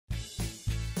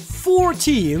4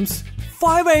 teams,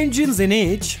 5 engines in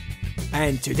each,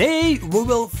 and today we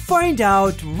will find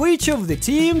out which of the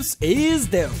teams is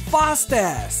the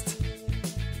fastest.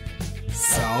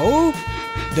 So,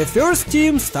 the first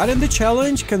team starting the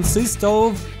challenge consists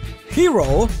of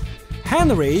Hero,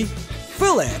 Henry,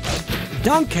 Philip,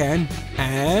 Duncan,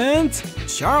 and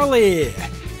Charlie.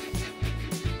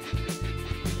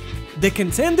 The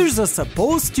contenders are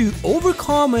supposed to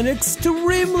overcome an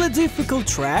extremely difficult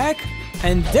track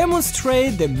and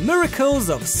demonstrate the miracles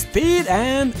of speed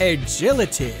and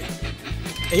agility.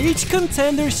 Each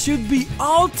contender should be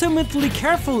ultimately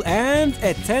careful and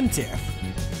attentive.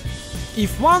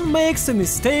 If one makes a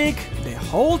mistake, the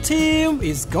whole team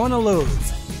is gonna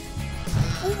lose.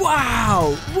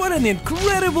 Wow! What an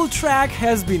incredible track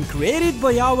has been created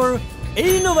by our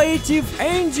innovative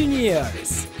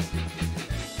engineers!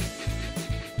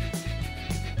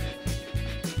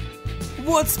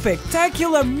 What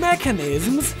spectacular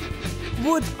mechanisms!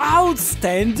 What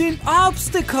outstanding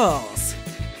obstacles!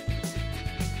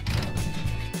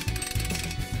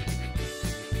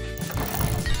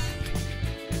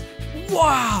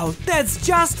 Wow, that's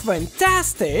just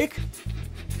fantastic!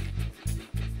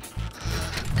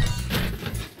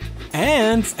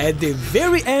 And at the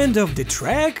very end of the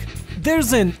track,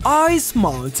 there's an ice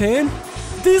mountain.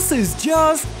 This is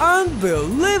just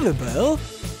unbelievable!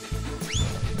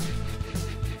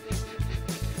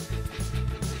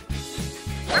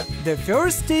 The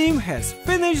first team has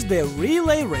finished the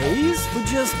relay race for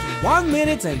just 1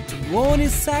 minute and 20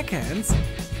 seconds.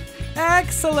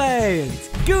 Excellent!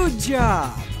 Good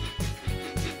job!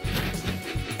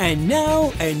 And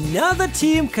now another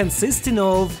team consisting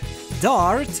of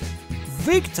Dart,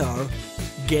 Victor,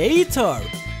 Gator,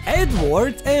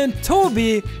 Edward and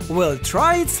Toby will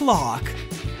try its luck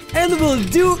and will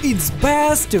do its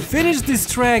best to finish this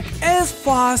track as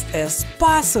fast as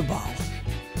possible.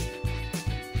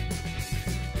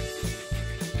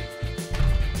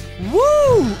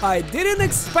 Woo! I didn't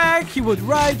expect he would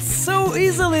ride so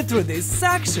easily through this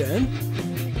section.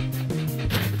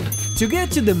 To get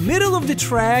to the middle of the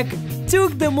track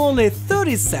took them only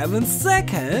 37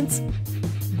 seconds.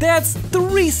 That's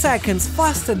 3 seconds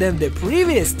faster than the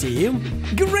previous team.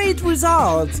 Great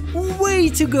result! Way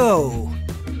to go!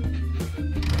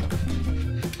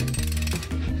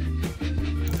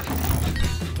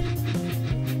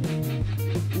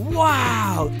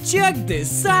 Wow! Check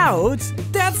this out!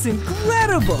 That's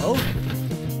incredible!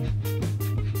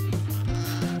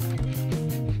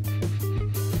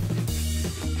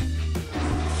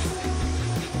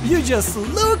 You just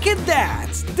look at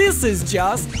that! This is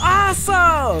just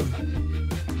awesome!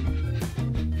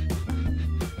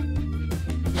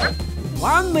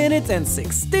 1 minute and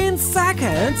 16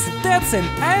 seconds, that's an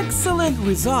excellent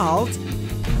result!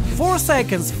 4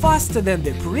 seconds faster than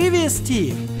the previous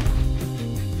team.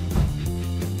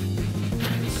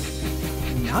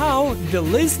 Now the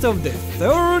list of the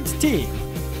third team: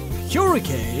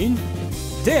 Hurricane,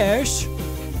 Dash,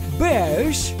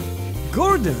 Bash,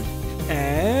 Gordon,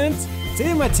 and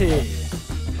Timothy.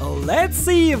 Let's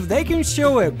see if they can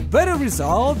show a better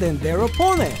result than their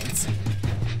opponents.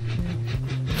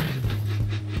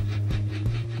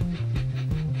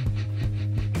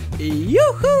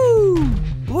 Yoo-hoo!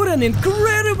 What an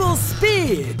incredible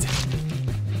speed!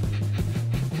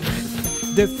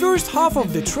 The first half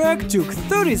of the track took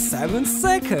 37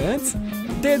 seconds.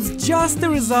 That's just the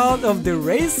result of the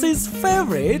race's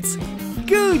favorites.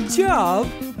 Good job!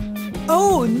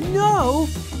 Oh no!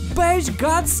 Bash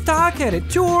got stuck at a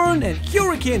turn and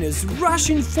Hurricane is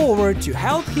rushing forward to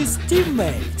help his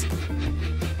teammate.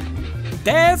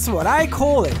 That's what I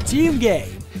call a team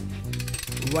game.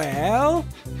 Well,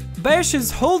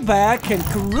 Bash's holdback can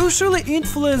crucially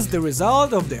influence the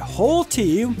result of the whole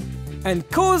team and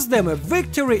cause them a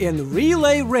victory in the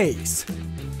relay race.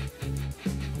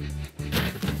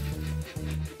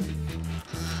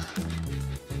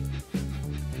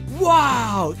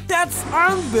 Wow, that's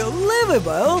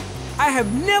unbelievable! I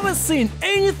have never seen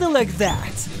anything like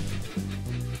that!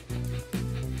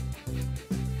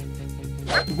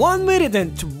 1 minute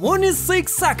and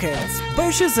 26 seconds,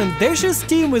 Bash's and Dash's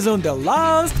team is on the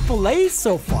last place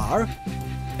so far,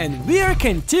 and we are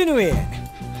continuing.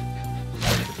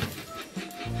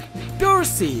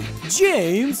 Percy,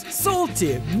 James,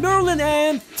 Salty, Merlin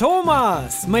and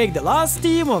Thomas make the last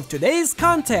team of today's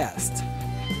contest.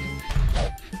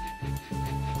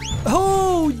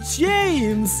 Oh,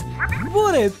 James!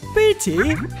 What a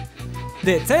pity!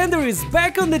 The tender is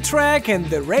back on the track and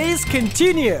the race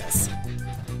continues.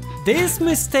 This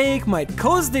mistake might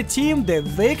cost the team the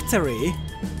victory.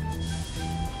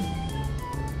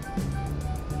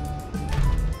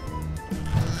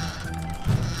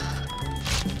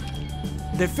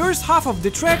 The first half of the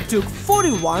track took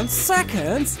 41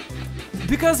 seconds.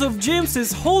 Because of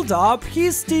James's hold-up,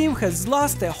 his team has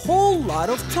lost a whole lot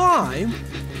of time.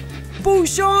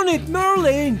 Push on it,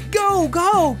 Merlin! Go,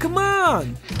 go, come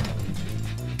on!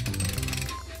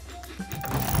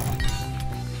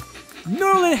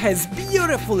 Merlin has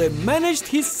beautifully managed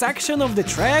his section of the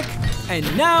track, and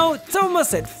now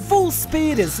Thomas at full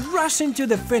speed is rushing to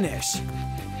the finish.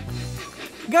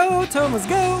 Go, Thomas,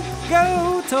 go!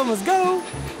 Go, Thomas, go!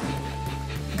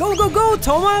 Go, go, go,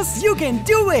 Thomas! You can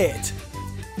do it!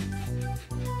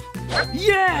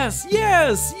 Yes,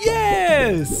 yes,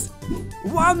 yes!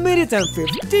 1 minute and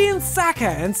 15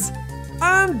 seconds!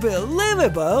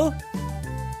 Unbelievable!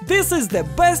 This is the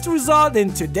best result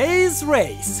in today's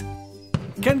race!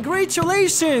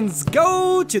 Congratulations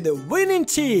go to the winning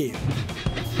team!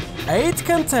 8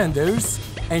 contenders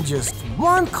and just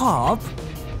 1 cup.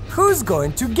 Who's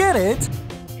going to get it?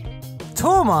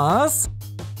 Thomas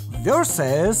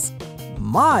versus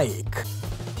Mike.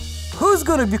 Who's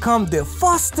gonna become the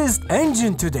fastest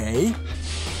engine today?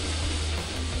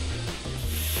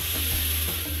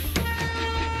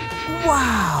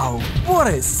 Wow, what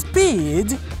a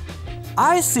speed!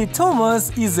 I see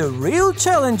Thomas is a real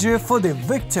challenger for the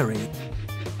victory.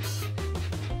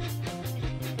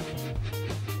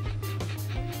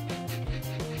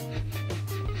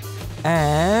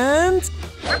 And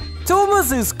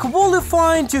Thomas is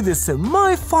qualifying to the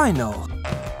semi-final.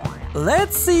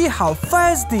 Let's see how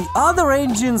fast the other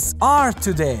engines are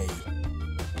today.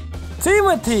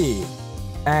 Timothy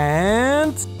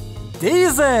and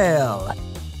Diesel.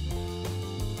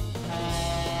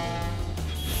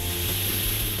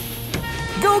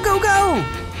 Go, go, go!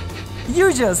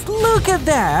 You just look at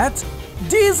that!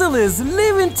 Diesel is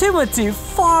leaving Timothy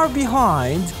far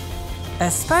behind.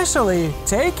 Especially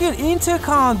taking into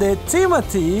account that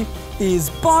Timothy is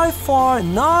by far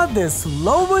not the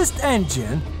slowest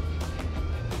engine.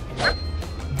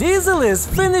 Diesel is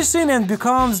finishing and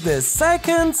becomes the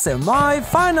second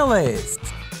semi-finalist.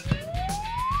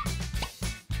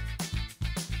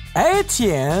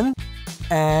 Etienne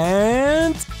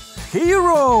and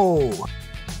Hero.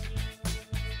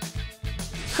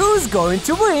 Who's going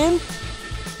to win?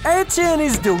 Etienne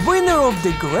is the winner of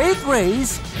the great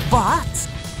race, but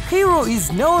Hero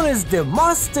is known as the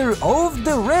master of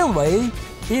the railway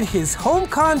in his home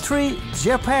country,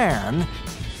 Japan.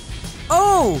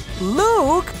 Oh,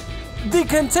 look! The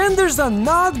contenders are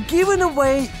not giving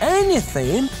away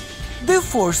anything. The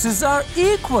forces are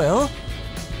equal.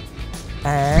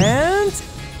 And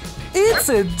it's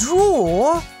a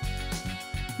draw.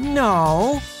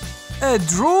 No, a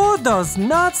draw does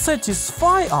not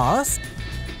satisfy us.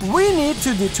 We need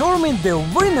to determine the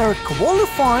winner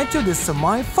qualifying to the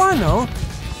semi-final.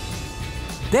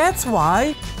 That's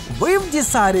why we've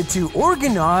decided to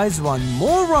organize one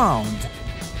more round.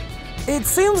 It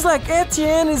seems like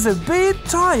Etienne is a bit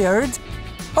tired,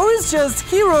 or it's just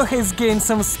Hero has gained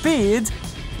some speed.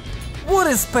 What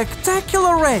a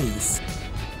spectacular race!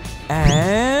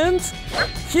 And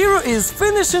Hero is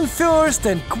finishing first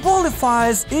and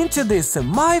qualifies into the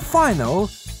semi-final,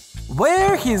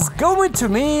 where he's going to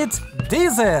meet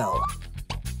Diesel.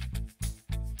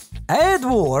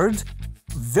 Edward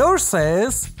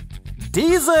versus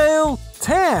Diesel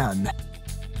 10.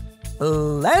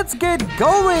 Let's get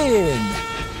going!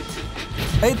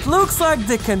 It looks like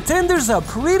the contenders are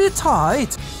pretty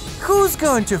tight. Who's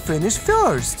going to finish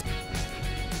first?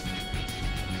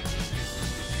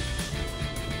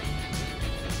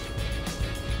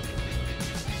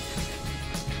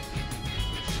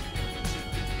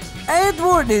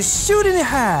 Edward is shooting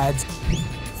ahead.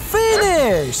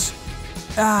 Finish!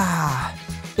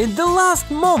 In the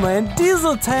last moment,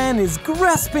 Diesel 10 is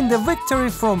grasping the victory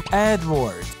from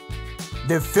Edward.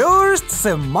 The first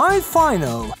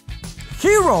semi-final.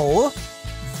 Hero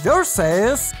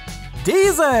versus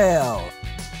Diesel.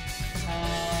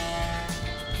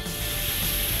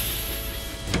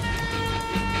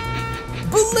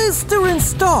 Blistering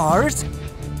start!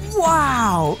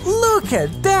 Wow, look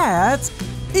at that!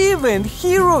 Even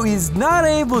Hero is not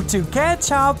able to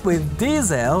catch up with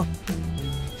Diesel.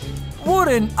 What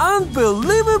an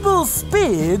unbelievable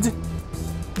speed!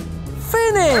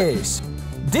 Finish!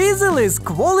 Diesel is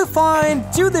qualifying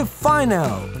to the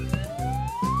final.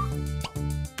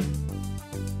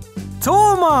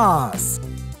 Thomas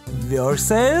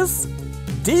versus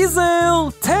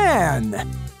Diesel 10.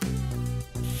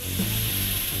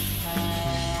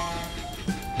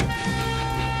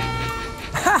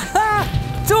 Haha!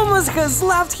 Thomas has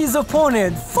left his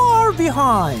opponent far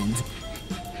behind.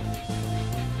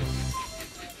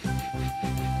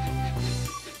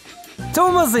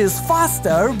 Thomas is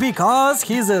faster because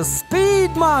he's a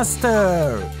speed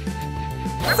master.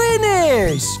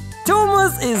 Finish!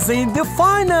 Thomas is in the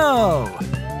final.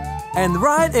 And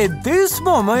right at this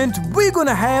moment, we're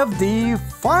gonna have the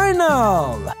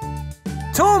final.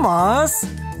 Thomas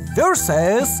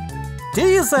versus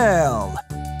Diesel.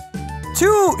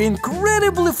 Two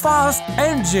incredibly fast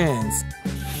engines.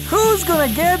 Who's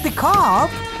gonna get the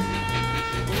cup?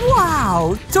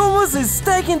 Wow! Thomas is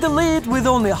taking the lead with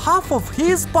only half of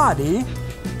his body,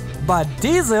 but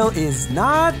Diesel is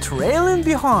not trailing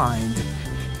behind.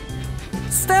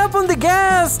 Step on the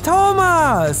gas,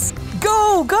 Thomas!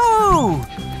 Go, go!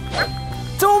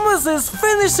 Thomas is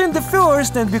finishing the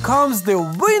first and becomes the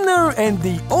winner and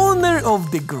the owner of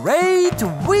the Great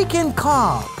Weekend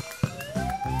Cup.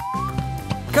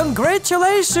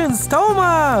 Congratulations,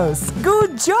 Thomas!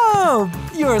 Good job!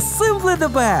 You're simply the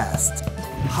best!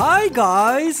 Hi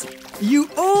guys! You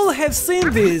all have seen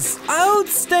this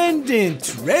outstanding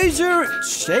treasure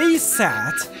chase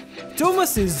set.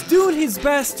 Thomas is doing his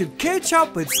best to catch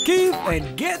up with Skip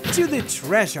and get to the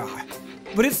treasure.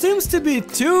 But it seems to be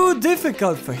too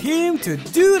difficult for him to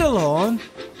do it alone.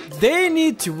 They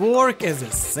need to work as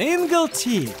a single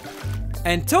team.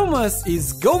 And Thomas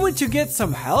is going to get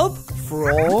some help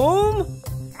from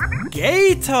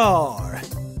Gator.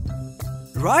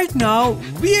 Right now,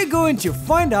 we are going to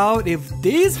find out if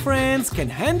these friends can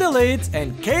handle it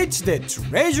and catch the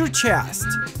treasure chest.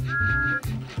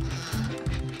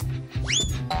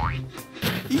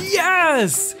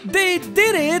 Yes! They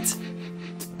did it!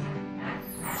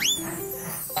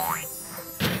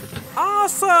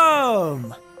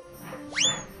 Awesome!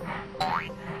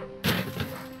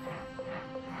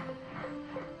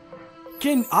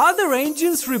 Can other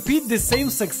engines repeat the same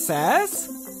success?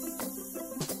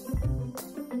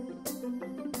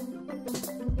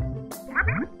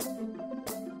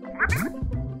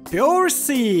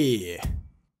 Percy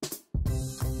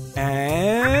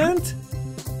and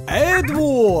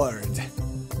Edward.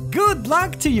 Good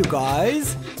luck to you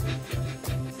guys.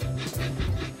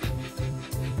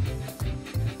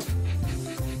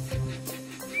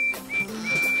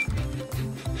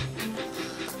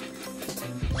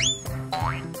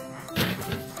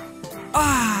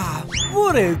 Ah,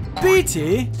 what a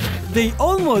pity. They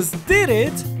almost did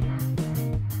it.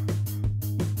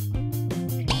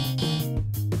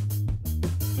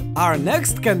 Our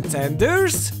next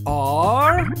contenders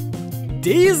are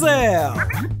Diesel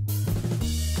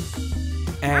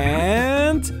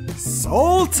and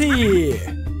Salty.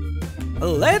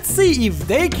 Let's see if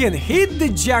they can hit the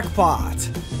jackpot.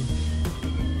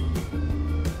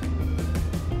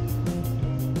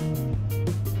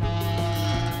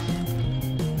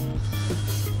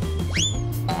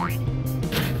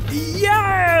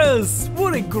 Yes!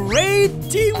 What a great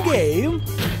team game!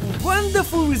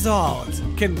 Wonderful result!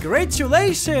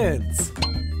 Congratulations!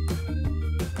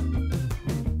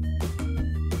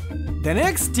 The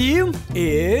next team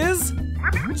is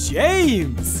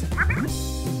James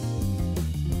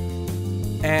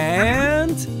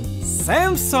and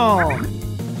Samson.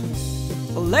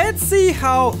 Let's see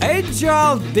how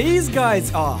agile these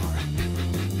guys are.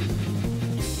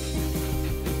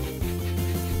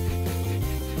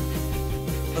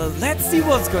 Let's see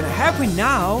what's gonna happen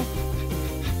now.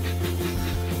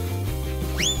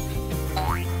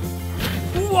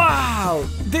 Wow!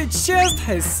 The chest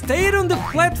has stayed on the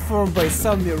platform by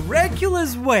some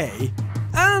miraculous way.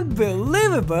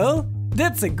 Unbelievable!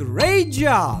 That's a great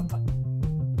job!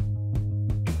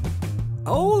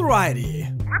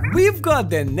 Alrighty, we've got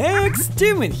the next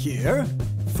team in here.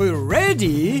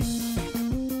 Freddy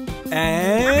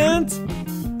and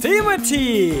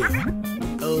Timothy.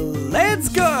 Let's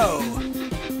go!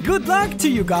 Good luck to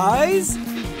you guys!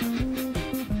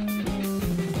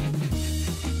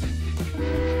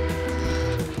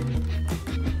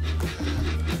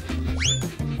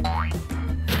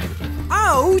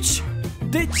 Ouch!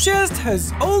 The chest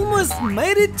has almost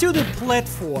made it to the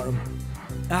platform.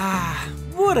 Ah,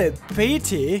 what a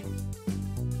pity!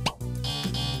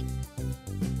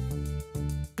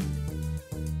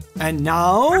 And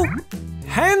now,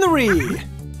 Henry!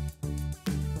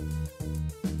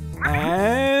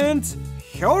 And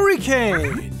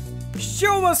Hurricane!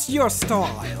 Show us your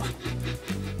style!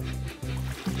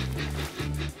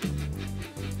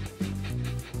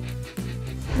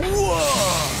 Whoa!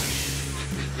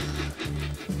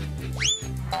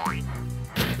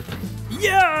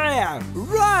 Yeah!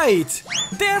 Right!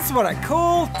 That's what I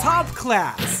call top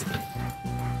class!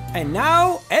 And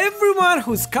now everyone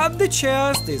who's cut the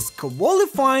chest is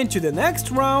qualifying to the next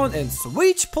round and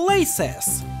switch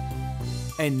places.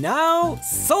 And now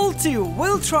Salty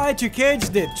will try to catch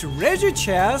the treasure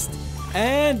chest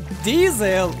and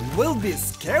Diesel will be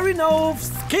scaring off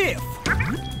Skiff.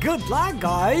 Good luck,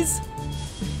 guys!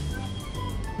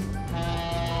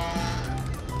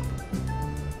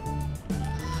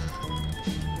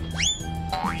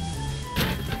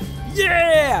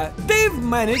 Yeah! They've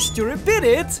managed to repeat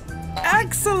it!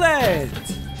 Excellent!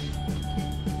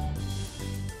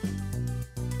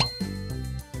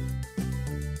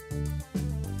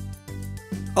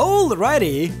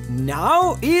 Alrighty,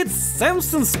 now it's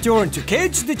Samson's turn to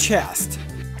catch the chest.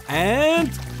 And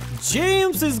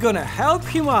James is gonna help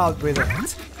him out with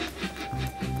it.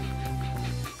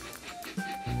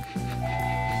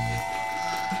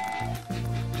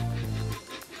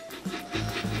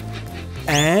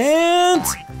 And...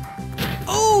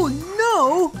 oh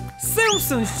no!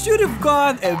 Samson should have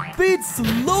gone a bit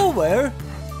slower.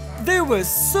 They were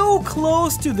so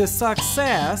close to the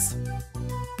success.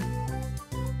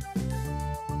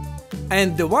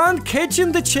 And the one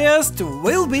catching the chest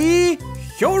will be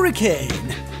Hurricane.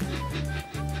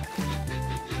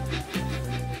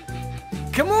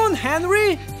 Come on,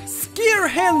 Henry! Scare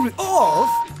Henry off!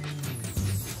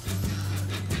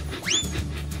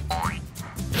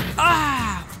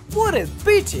 Ah! What a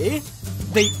pity!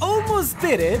 They almost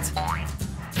did it!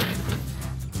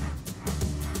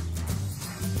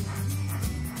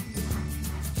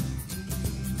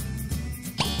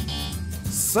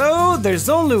 So there's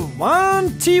only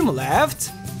one team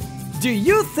left. Do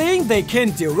you think they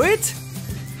can do it?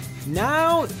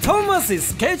 Now Thomas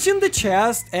is catching the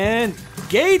chest and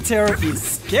Gator is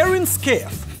scaring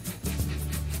Skiff.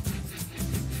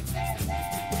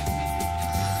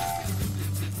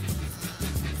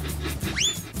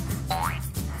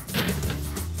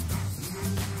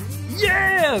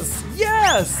 Yes!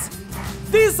 Yes!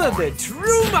 These are the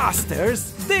true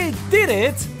masters! They did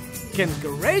it!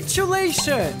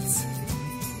 Congratulations!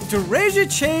 Treasure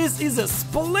Chase is a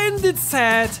splendid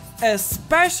set,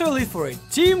 especially for a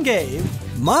team game.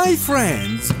 My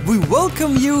friends, we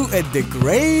welcome you at the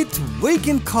Great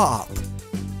Weekend Cup.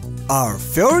 Our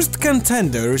first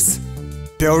contenders,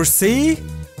 Percy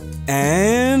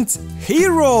and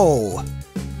Hero.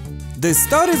 The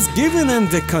start is given and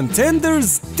the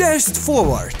contenders dashed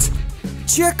forward.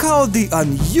 Check out the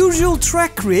unusual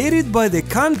track created by the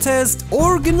contest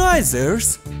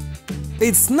organizers.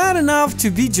 It's not enough to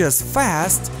be just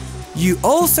fast, you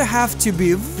also have to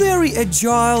be very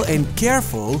agile and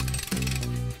careful.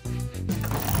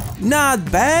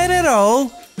 Not bad at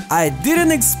all. I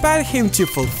didn't expect him to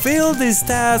fulfill this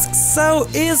task so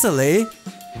easily.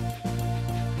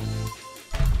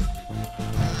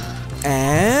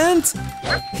 And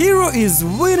Hero is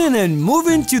winning and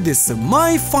moving to the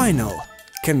semi-final.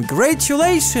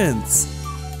 Congratulations!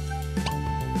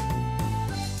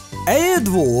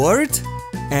 Edward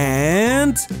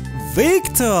and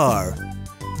Victor.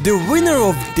 The winner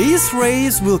of this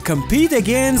race will compete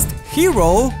against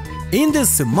Hero in the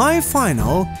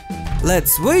semi-final.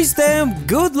 Let's wish them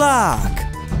good luck!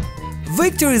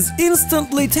 Victor is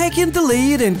instantly taking the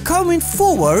lead and coming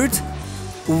forward.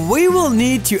 We will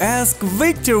need to ask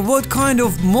Victor what kind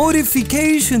of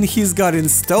modification he's got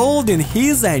installed in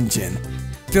his engine.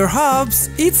 Perhaps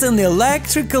it's an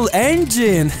electrical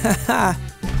engine.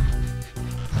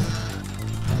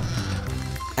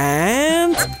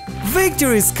 And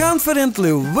Victor is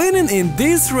confidently winning in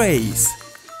this race.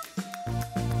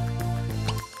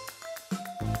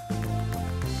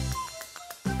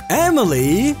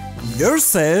 Emily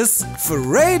versus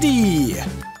Freddy.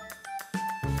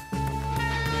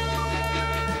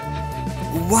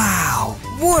 Wow,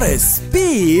 what a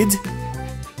speed!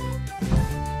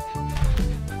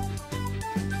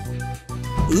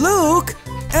 Look,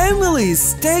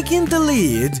 Emily's taking the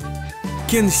lead.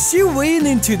 Can she win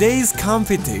in today's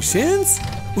competitions?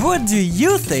 What do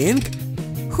you think?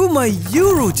 Whom are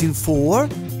you rooting for?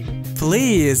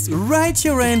 Please write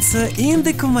your answer in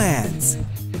the comments.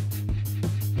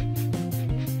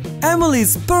 Emily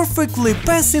is perfectly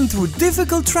passing through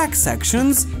difficult track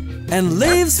sections and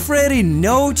leaves Freddy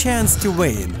no chance to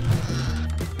win.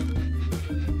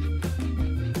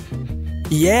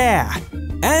 Yeah,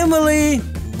 Emily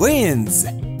wins.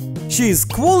 She is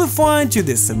qualified to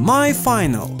the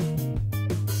semi-final.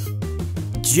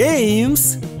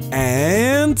 James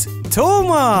and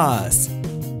Thomas.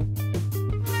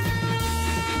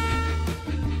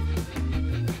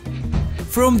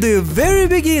 From the very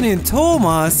beginning,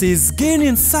 Thomas is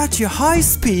gaining such a high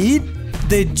speed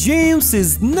that James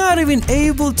is not even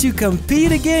able to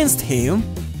compete against him.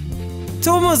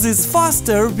 Thomas is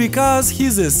faster because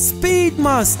he's a speed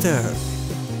master.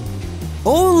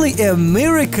 Only a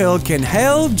miracle can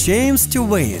help James to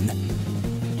win.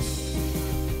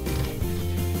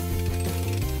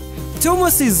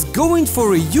 Thomas is going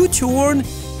for a U-turn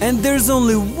and there's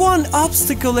only one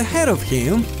obstacle ahead of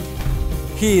him.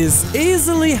 He is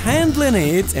easily handling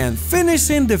it and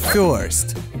finishing the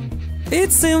first.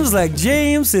 It seems like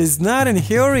James is not in a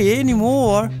hurry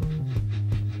anymore.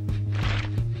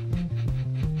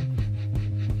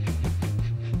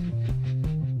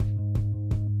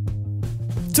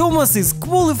 Thomas is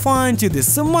qualifying to the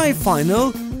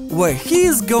semi-final, where he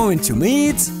is going to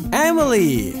meet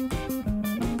Emily,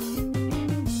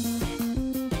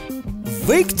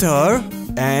 Victor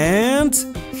and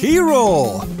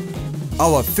Hero,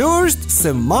 our first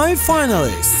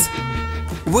semi-finalists.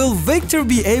 Will Victor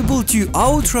be able to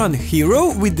outrun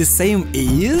Hero with the same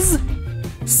ease?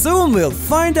 Soon we'll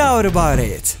find out about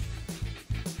it.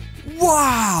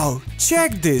 Wow,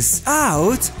 check this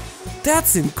out!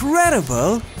 That's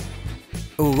incredible!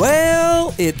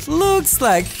 Well, it looks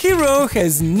like Hero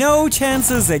has no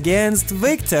chances against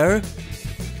Victor.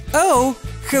 Oh,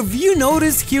 have you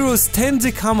noticed Hero's tend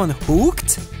to come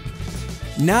unhooked?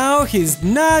 Now he's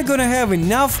not gonna have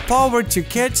enough power to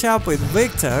catch up with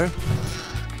Victor.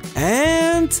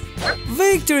 And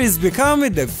Victor is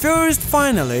becoming the first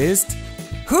finalist.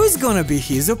 Who's gonna be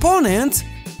his opponent?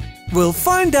 We'll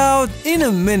find out in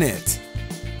a minute.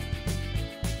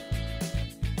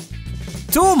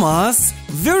 Thomas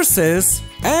versus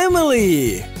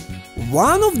Emily.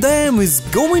 One of them is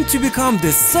going to become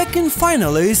the second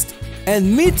finalist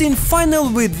and meet in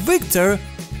final with Victor,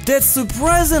 that's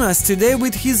surprising us today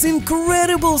with his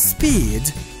incredible speed.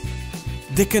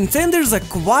 The contenders are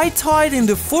quite tight in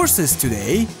the forces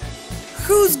today.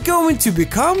 Who's going to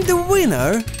become the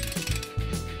winner?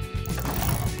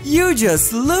 You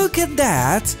just look at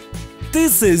that!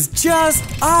 This is just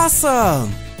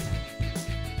awesome!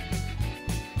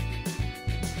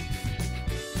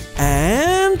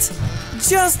 And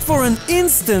just for an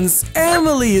instant,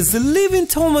 Emily is leaving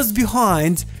Thomas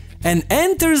behind and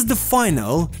enters the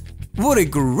final. What a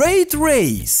great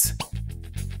race!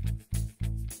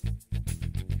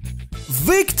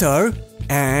 Victor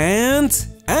and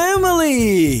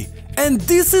Emily! And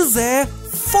this is a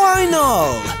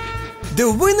final! The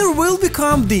winner will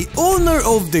become the owner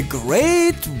of the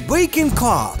Great Weekend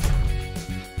Cup.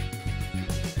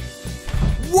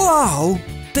 Wow!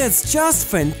 That's just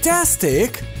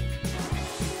fantastic!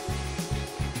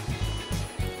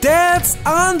 That's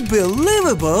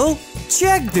unbelievable!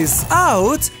 Check this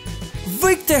out!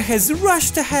 Victor has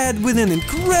rushed ahead with an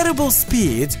incredible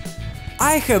speed.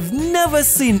 I have never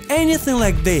seen anything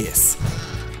like this.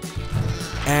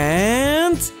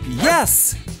 And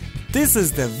yes, this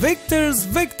is the victor's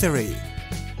victory.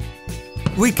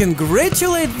 We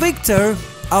congratulate Victor,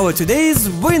 our today's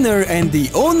winner and the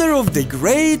owner of the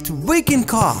Great Weekend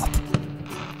Cup.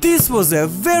 This was a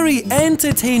very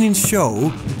entertaining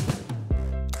show.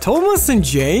 Thomas and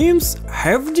James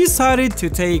have decided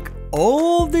to take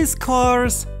all these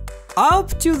cars up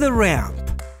to the ramp.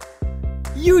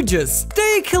 You just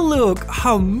take a look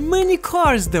how many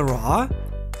cars there are.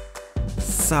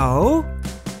 So,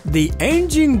 the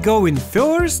engine going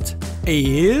first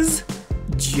is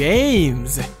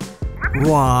James.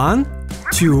 1,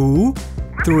 2,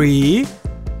 3,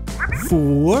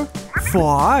 4,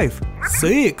 5,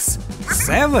 6,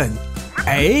 7,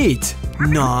 8,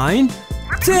 9,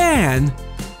 10.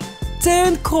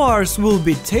 10 cars will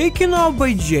be taken up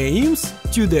by James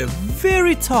to the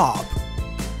very top.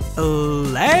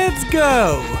 Let's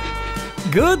go!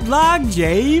 Good luck,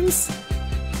 James!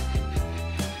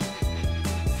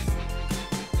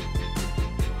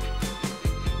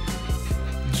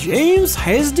 James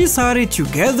has decided to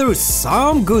gather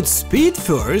some good speed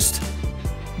first,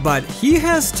 but he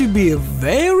has to be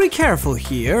very careful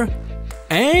here.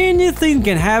 Anything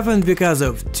can happen because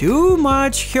of too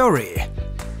much hurry.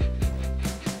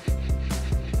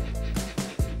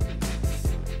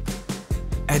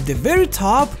 At the very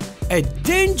top, a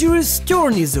dangerous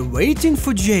turn is awaiting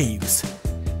for James.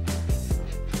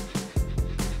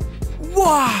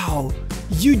 Wow!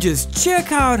 You just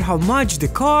check out how much the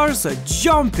cars are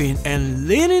jumping and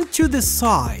leaning to the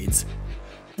sides.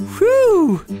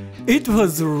 Whew! It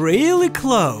was really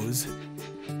close.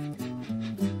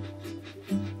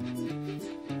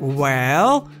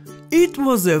 Well, it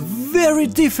was a very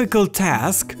difficult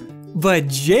task, but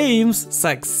James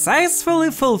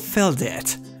successfully fulfilled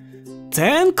it.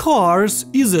 10 cars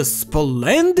is a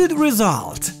splendid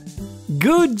result.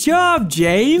 Good job,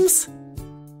 James!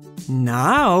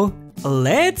 Now,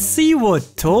 let's see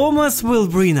what Thomas will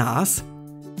bring us.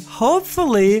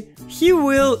 Hopefully, he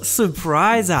will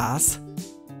surprise us.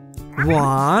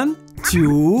 1,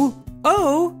 2,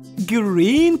 oh,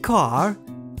 green car.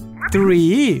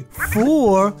 3,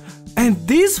 4, and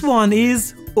this one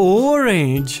is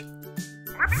orange.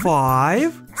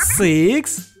 5,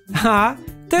 6, ha,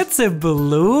 that's a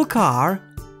blue car.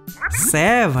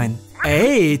 7,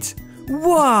 8,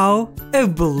 wow, a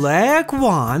black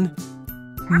one.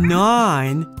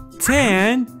 9,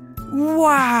 10,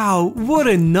 wow, what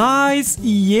a nice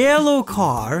yellow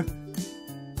car.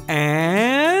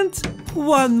 And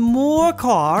one more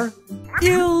car.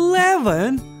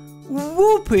 11,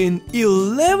 whooping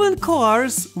 11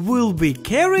 cars will be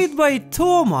carried by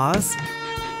Thomas.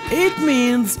 It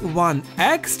means one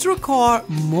extra car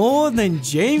more than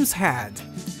James had.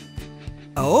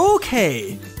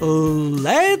 Okay,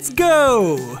 let's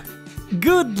go!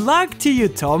 Good luck to you,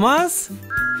 Thomas!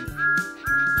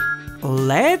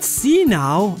 Let's see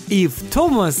now if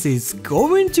Thomas is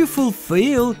going to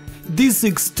fulfill this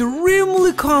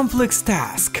extremely complex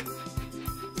task.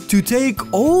 To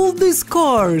take all these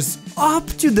cars up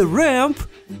to the ramp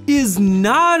is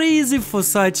not easy for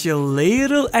such a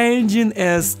little engine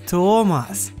as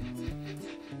Thomas.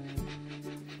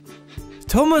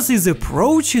 Thomas is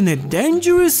approaching a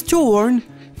dangerous turn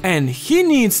and he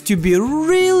needs to be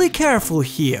really careful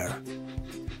here.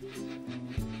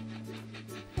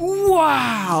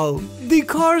 Wow! The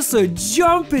cars are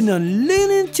jumping and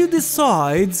leaning to the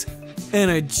sides and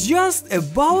are just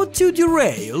about to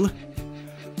derail.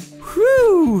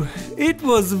 Whew! It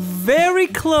was very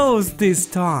close this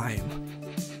time.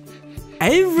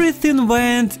 Everything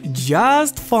went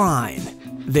just fine.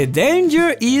 The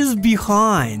danger is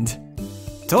behind.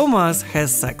 Thomas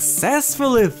has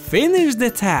successfully finished the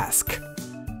task.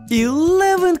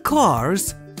 11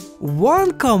 cars,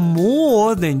 one car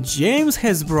more than James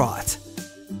has brought.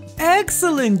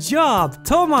 Excellent job,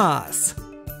 Thomas!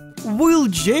 Will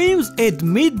James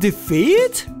admit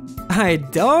defeat? I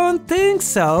don't think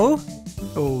so.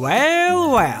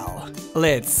 Well,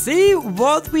 let's see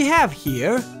what we have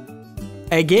here.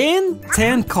 Again,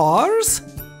 10 cars.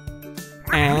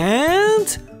 And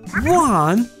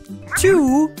 1,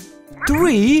 2,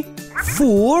 3,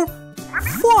 4,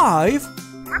 5.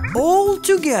 All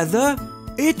together,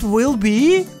 it will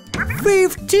be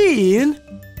 15.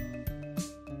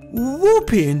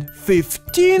 Whooping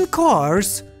 15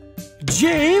 cars.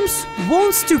 James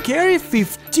wants to carry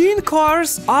 15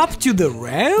 cars up to the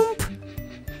ramp?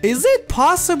 Is it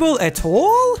possible at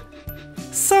all?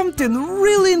 Something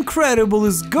really incredible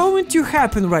is going to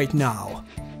happen right now.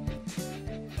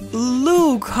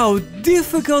 Look how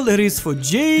difficult it is for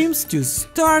James to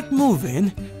start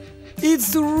moving.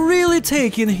 It's really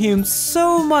taking him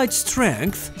so much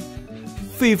strength.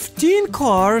 15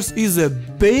 cars is a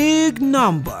big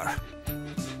number.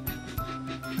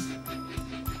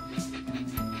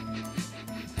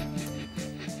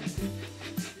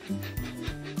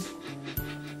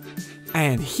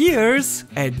 And here's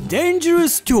a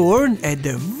dangerous turn at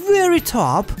the very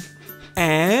top,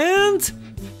 and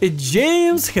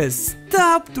James has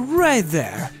stopped right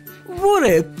there. What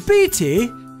a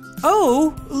pity!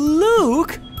 Oh,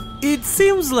 look! It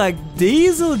seems like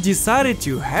Diesel decided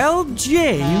to help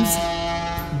James.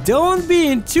 Don't be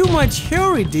in too much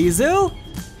hurry, Diesel.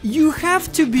 You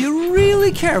have to be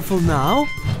really careful now.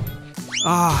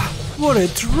 Ah, what a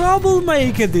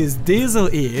troublemaker this Diesel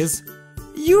is.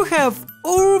 You have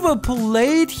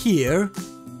overplayed here.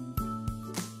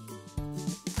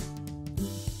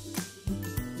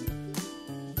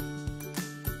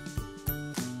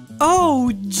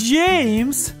 Oh,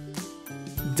 James!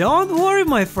 Don't worry,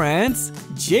 my friends.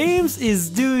 James is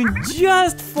doing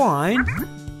just fine.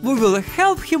 We will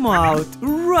help him out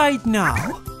right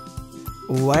now.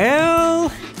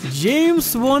 Well,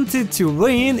 James wanted to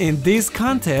win in this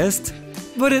contest,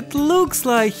 but it looks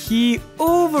like he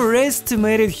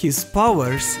overestimated his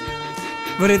powers.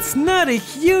 But it's not a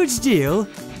huge deal.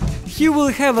 He will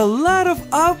have a lot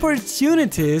of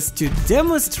opportunities to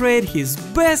demonstrate his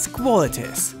best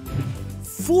qualities.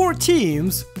 4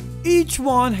 teams, each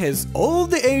one has all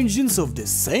the engines of the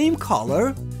same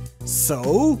color.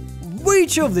 So,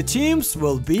 which of the teams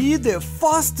will be the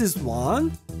fastest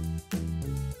one?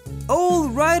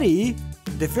 Alrighty,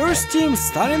 the first team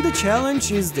starting the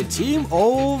challenge is the team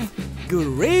of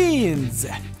Greens.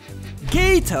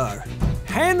 Gator,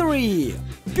 Henry,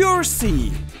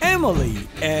 Percy, Emily,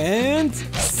 and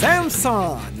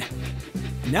Samson.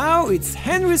 Now it's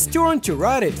Henry's turn to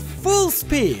ride at full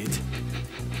speed.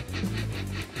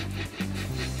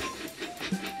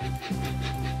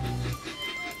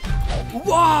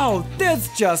 Wow,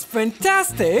 that's just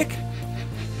fantastic!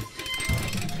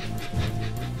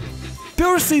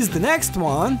 Percy's the next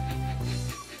one.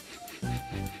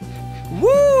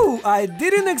 Woo! I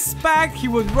didn't expect he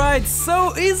would ride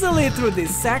so easily through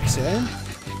this section.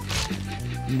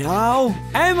 Now,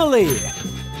 Emily.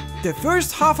 The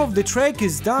first half of the track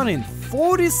is done in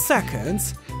 40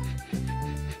 seconds.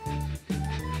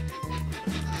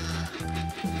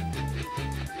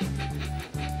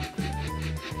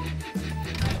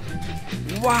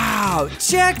 Wow,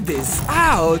 check this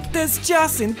out! That's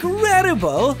just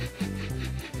incredible!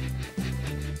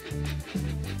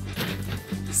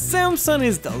 Samson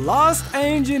is the last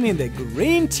engine in the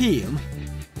green team.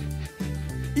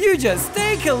 You just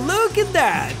take a look at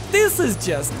that! This is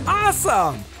just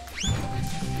awesome!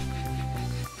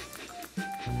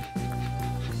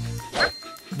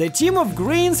 The team of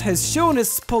greens has shown a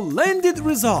splendid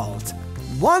result.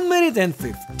 1 minute and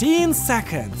 15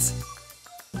 seconds.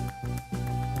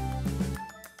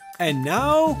 And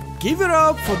now, give it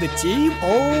up for the team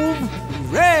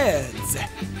of reds.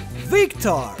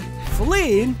 Victor,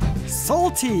 Flynn,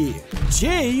 Salty,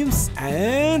 James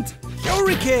and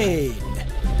Hurricane.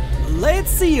 Let's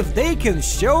see if they can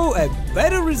show a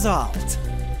better result.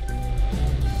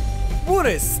 What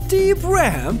a steep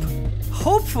ramp!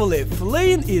 Hopefully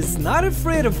Flynn is not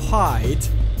afraid of height.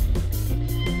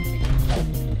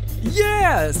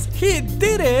 Yes, he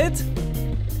did it!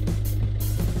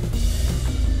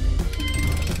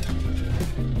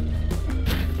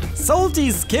 Salty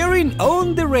is carrying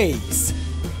on the race.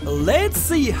 Let's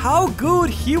see how good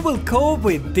he will cope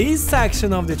with this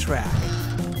section of the track.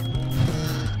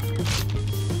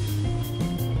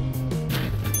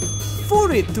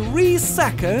 "43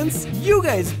 seconds, you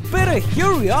guys better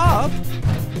hurry up!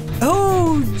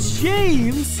 Oh,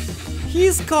 James!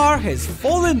 His car has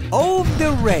fallen off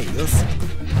the rails.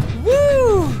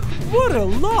 Woo! What a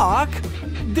luck!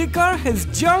 The car has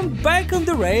jumped back on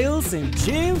the rails and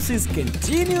James is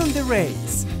continuing the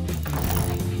race.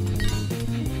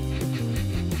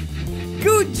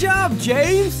 Good job,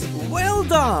 James! Well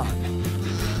done!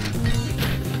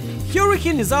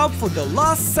 Hurricane is up for the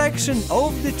last section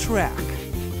of the track.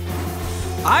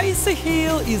 Icy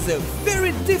Hill is a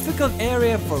very difficult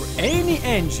area for any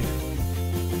engine.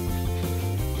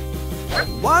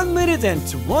 1 minute and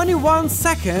 21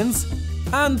 seconds.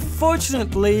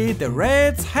 Unfortunately, the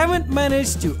Reds haven't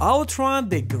managed to outrun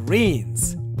the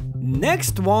Greens.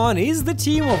 Next one is the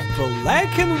team of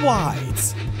Black and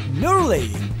Whites.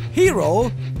 Merlin, Hero,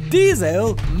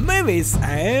 Diesel, Mavis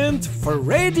and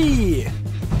Freddy.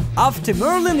 After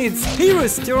Merlin, it's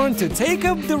Hero's turn to take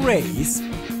up the race.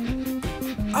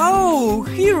 Oh,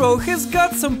 Hero has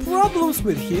got some problems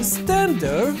with his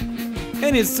standard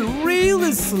and it's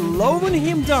really slowing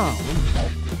him down.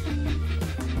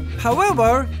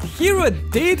 However, Hero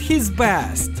did his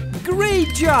best.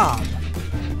 Great job!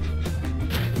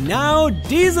 Now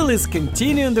Diesel is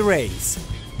continuing the race.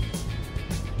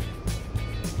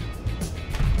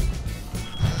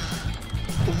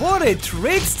 What a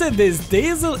trickster this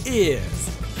Diesel is!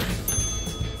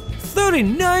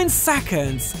 39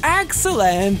 seconds!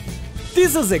 Excellent!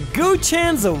 This is a good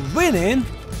chance of winning.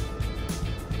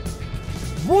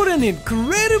 What an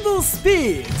incredible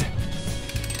speed!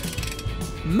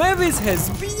 Mavis has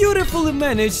beautifully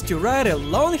managed to ride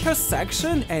along her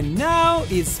section and now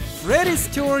it's Freddy's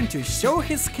turn to show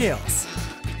his skills.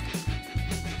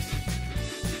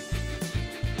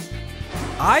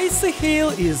 Icy Hill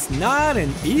is not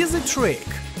an easy trick.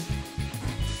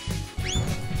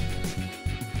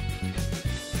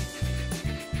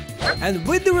 And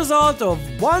with the result of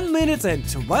 1 minute and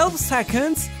 12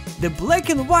 seconds, the Black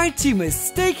and White team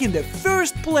is taking the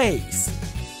first place.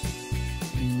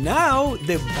 Now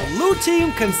the blue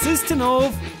team consisting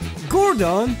of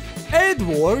Gordon,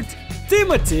 Edward,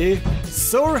 Timothy,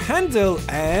 Sir Handel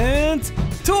and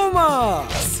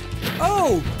Thomas.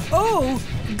 Oh,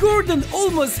 Gordon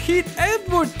almost hit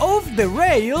Edward off the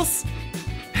rails.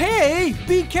 Hey,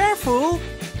 be careful.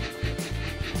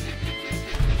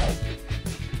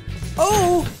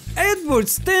 Oh,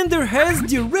 Edward's tender has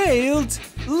derailed.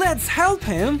 Let's help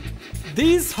him.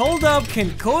 This hold-up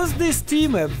can cost this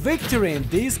team a victory in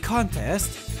this contest.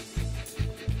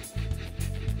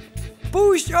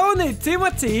 Push on it,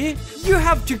 Timothy! You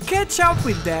have to catch up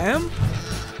with them!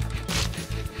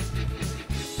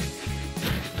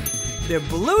 The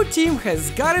blue team has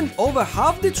gotten over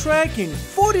half the track in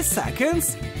 40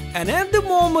 seconds, and at the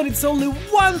moment it's only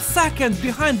 1 second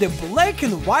behind the Black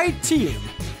and White team.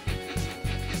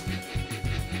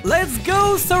 Let's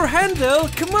go, Sir Handel!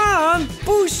 Come on!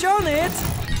 Push on it!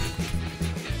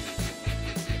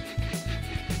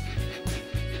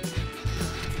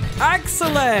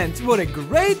 Excellent! What a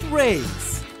great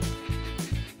race!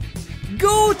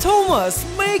 Go, Thomas!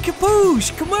 Make a push!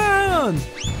 Come on!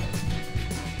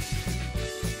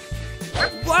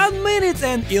 1 minute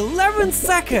and 11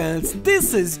 seconds!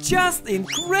 This is just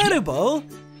incredible!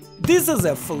 This is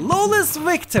a flawless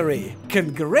victory!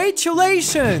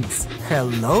 Congratulations!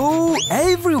 Hello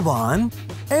everyone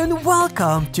and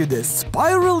welcome to the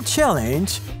Spiral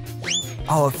Challenge.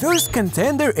 Our first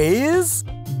contender is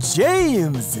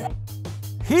James.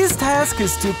 His task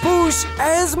is to push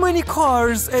as many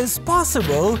cars as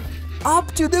possible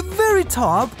up to the very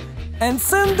top and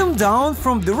send them down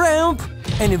from the ramp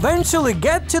and eventually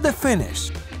get to the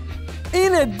finish.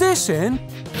 In addition,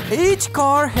 each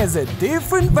car has a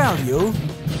different value.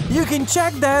 You can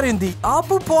check that in the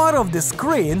upper part of the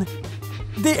screen.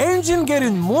 The engine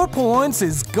getting more points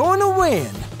is gonna win.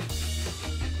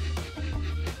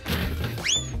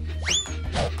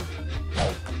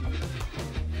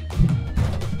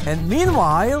 And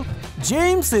meanwhile,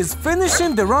 James is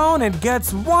finishing the round and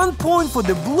gets 1 point for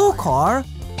the blue car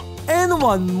and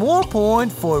 1 more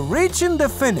point for reaching the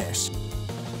finish.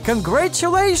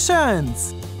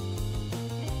 Congratulations!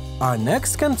 Our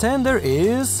next contender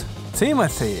is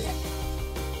Timothy.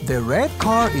 The red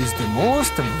car is the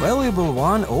most valuable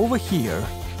one over here.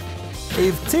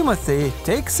 If Timothy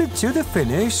takes it to the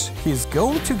finish, he's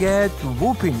going to get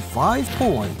whooping 5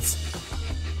 points.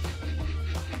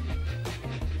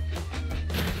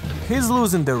 He's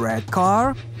losing the red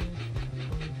car.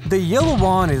 The yellow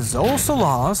one is also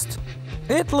lost.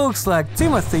 It looks like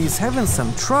Timothy's having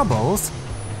some troubles.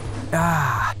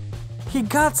 He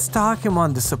got stuck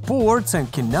among the supports and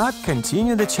cannot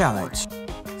continue the challenge.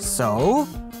 So,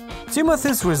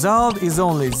 Timothy's result is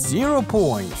only 0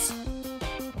 points.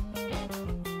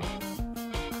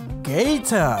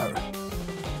 Gator.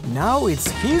 Now it's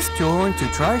his turn to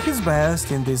try his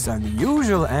best in this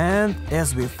unusual and,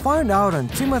 as we find out on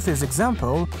Timothy's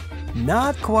example,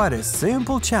 not quite a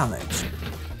simple challenge.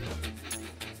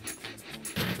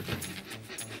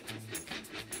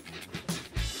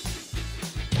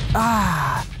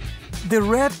 The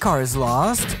red car is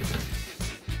lost.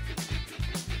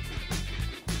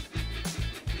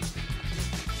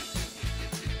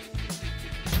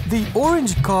 The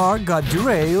orange car got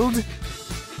derailed.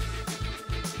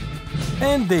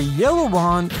 And the yellow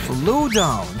one flew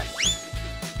down.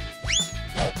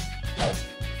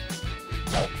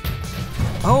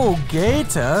 Oh,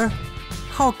 Gator!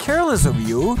 How careless of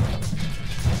you!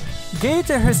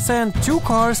 Gator has sent 2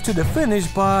 cars to the finish,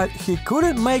 but he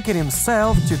couldn't make it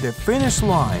himself to the finish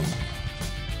line.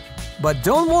 But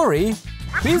don't worry,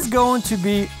 he's going to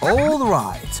be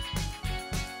alright.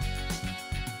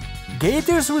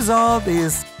 Gator's result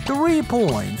is 3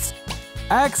 points.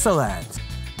 Excellent!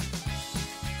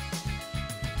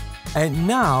 And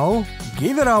now,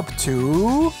 give it up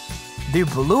to the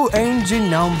blue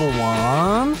engine number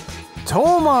 1,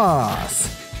 Thomas!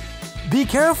 Be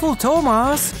careful,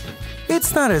 Thomas!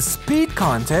 It's not a speed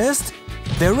contest.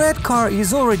 The red car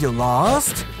is already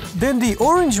lost, then the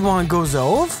orange one goes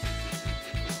off.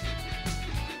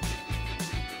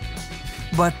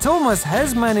 But Thomas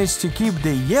has managed to keep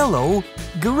the yellow,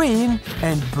 green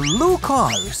and blue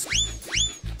cars.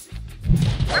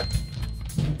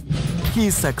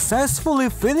 He's successfully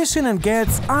finishing and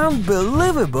gets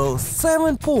unbelievable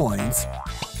 7 points.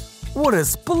 What a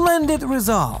splendid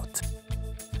result!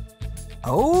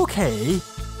 Okay,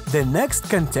 the next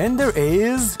contender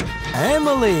is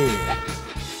Emily.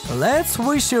 Let's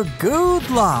wish her good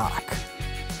luck.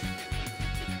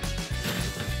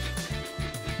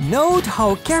 Note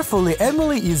how carefully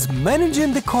Emily is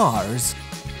managing the cars.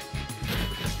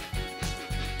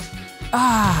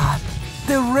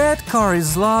 The red car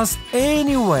is lost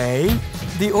anyway.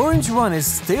 The orange one is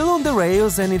still on the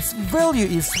rails and its value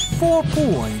is 4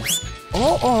 points.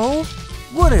 Oh,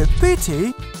 what a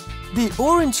pity! The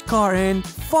orange car and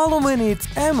following it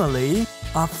Emily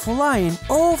are flying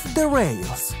off the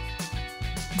rails.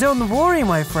 Don't worry,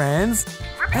 my friends,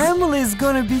 Emily's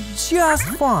gonna be just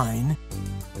fine.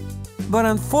 But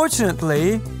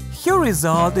unfortunately, her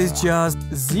result is just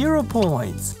 0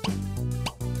 points.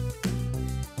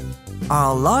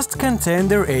 Our last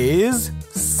contender is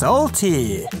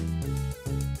Salty.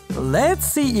 Let's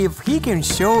see if he can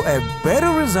show a better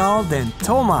result than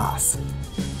Thomas.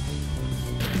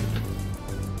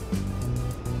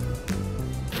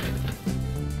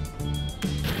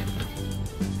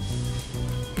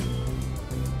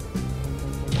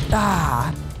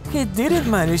 He didn't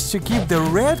manage to keep the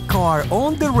red car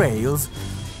on the rails.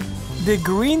 The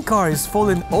green car is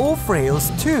falling off rails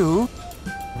too.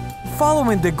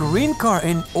 Following the green car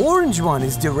and orange one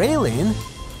is derailing.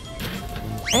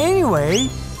 Anyway,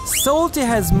 Salty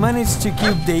has managed to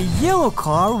keep the yellow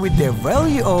car with the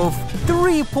value of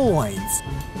 3 points.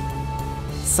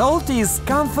 Salty is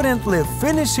confidently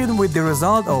finishing with the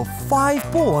result of 5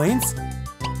 points.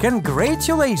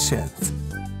 Congratulations!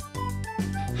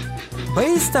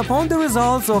 Based upon the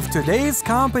results of today's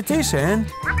competition,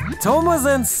 Thomas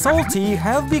and Salty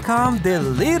have become the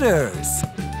leaders.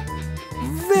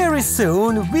 Very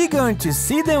soon we're going to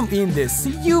see them in the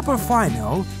super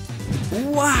final.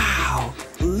 Wow!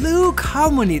 Look how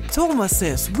many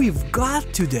Thomases we've got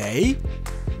today!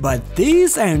 But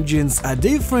these engines are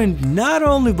different not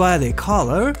only by the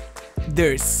color,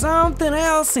 there's something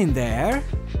else in there.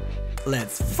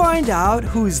 Let's find out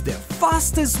who's the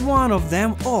fastest one of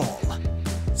them all.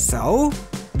 So,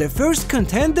 the first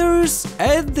contenders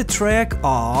at the track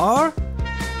are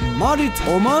Muddy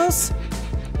Thomas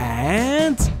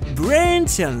and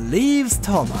Branch and Leaves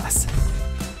Thomas.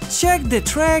 Check the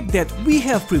track that we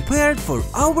have prepared for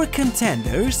our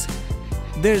contenders.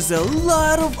 There's a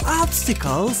lot of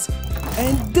obstacles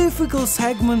and difficult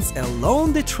segments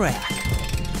along the track.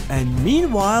 And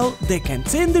meanwhile, the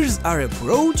contenders are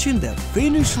approaching the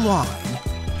finish line.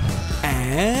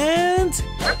 And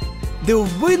the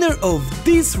winner of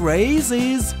this race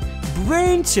is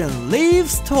Branch and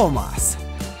Leaves Thomas.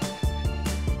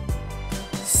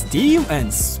 Steam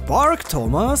and Spark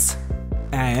Thomas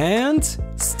and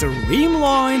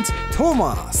Streamlined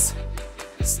Thomas.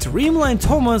 Streamlined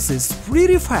Thomas is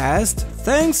pretty fast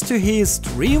thanks to his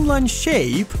streamlined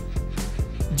shape.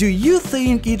 Do you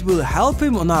think it will help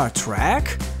him on our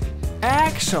track?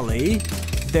 Actually,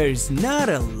 there's not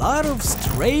a lot of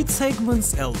straight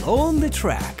segments along the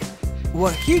track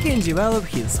where he can develop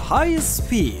his highest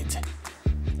speed.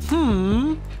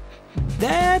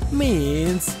 That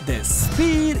means the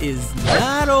speed is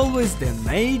not always the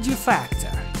major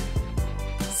factor.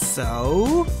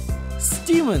 So,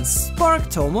 Steam and Spark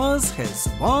Thomas has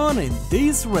won in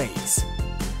this race.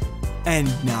 And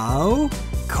now,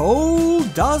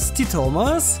 Cold Dusty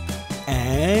Thomas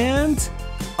and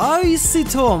Icy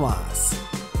Thomas.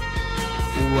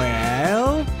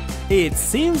 Well, it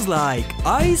seems like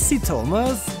Icy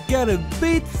Thomas got a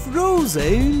bit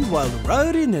frozen while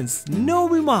riding in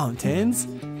snowy mountains,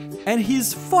 and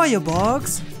his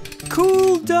firebox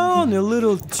cooled down a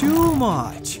little too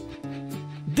much.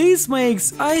 This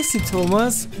makes Icy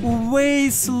Thomas way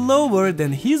slower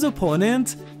than his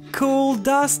opponent, Cold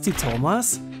Dusty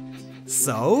Thomas.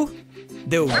 So,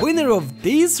 the winner of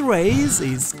this race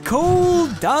is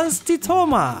Cold Dusty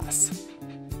Thomas.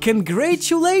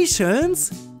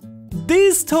 Congratulations!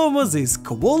 This Thomas is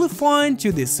qualifying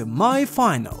to the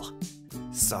semi-final.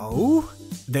 So,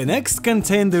 the next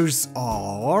contenders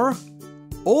are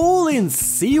All in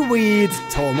Seaweed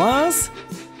Thomas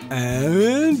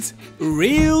and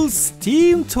Real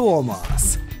Steam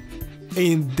Thomas.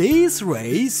 In this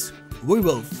race, we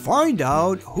will find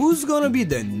out who's gonna be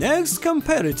the next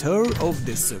competitor of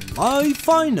the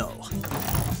semi-final.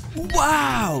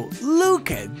 Wow,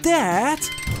 look at that!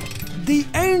 The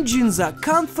engines are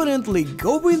confidently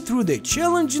going through the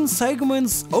challenging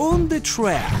segments on the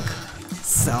track.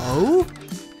 So,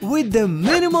 with the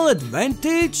minimal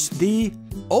advantage, the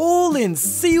All-in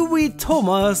Seaweed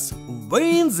Thomas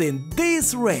wins in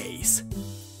this race.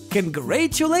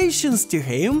 Congratulations to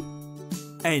him!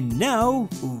 And now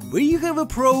we have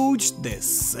approached the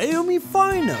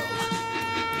semi-final.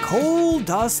 Cold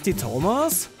Dusty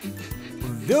Thomas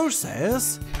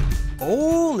versus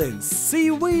All-in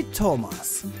Seaweed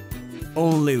Thomas.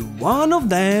 Only one of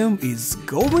them is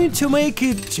going to make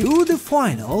it to the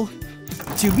final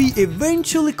to be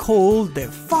eventually called the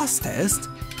fastest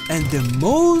and the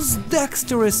most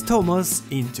dexterous Thomas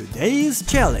in today's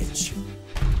challenge.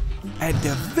 At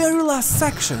the very last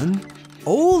section,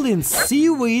 All-in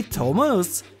Seaweed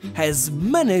Thomas has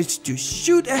managed to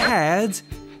shoot ahead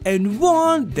and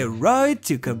won the right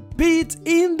to compete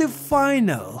in the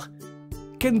final.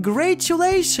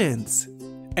 Congratulations!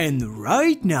 And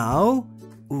right now,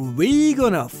 we're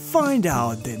gonna find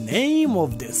out the name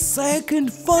of the second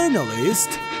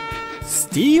finalist,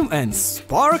 Steam and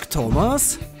Spark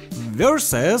Thomas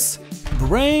versus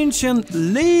Branch and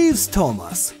Leaves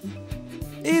Thomas.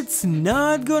 It's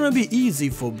not gonna be easy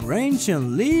for Branch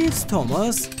and Leaves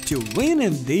Thomas to win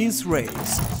in this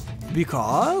race,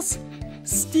 because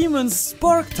Steam and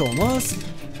Spark Thomas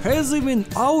has even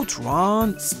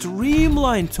outrun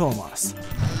Streamlined Thomas.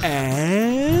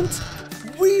 And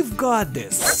we've got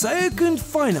the second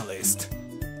finalist,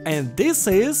 and this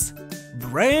is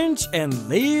Branch and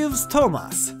Leaves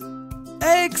Thomas.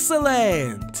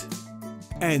 Excellent!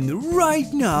 And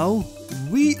right now,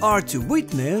 we are to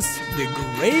witness the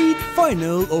great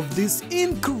final of this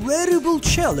incredible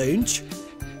challenge.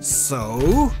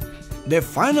 So, the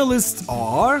finalists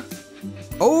are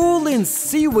All-in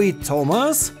Seaweed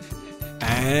Thomas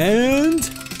and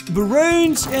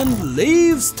Branch and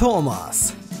Leaves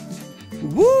Thomas.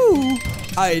 Woo!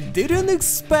 I didn't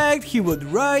expect he would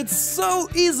ride so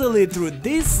easily through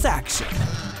this section.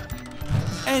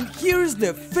 And here's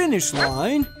the finish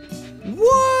line.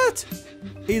 What?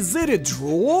 Is it a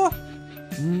draw?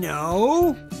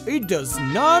 No, it does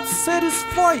not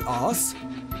satisfy us.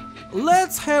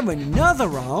 Let's have another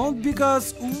round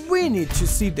because we need to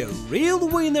see the real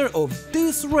winner of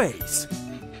this race.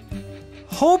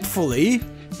 Hopefully,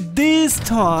 this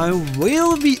time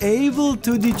we'll be able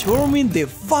to determine the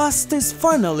fastest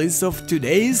finalists of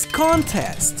today's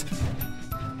contest.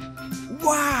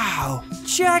 Wow,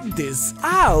 check this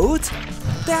out!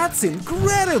 That's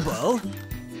incredible!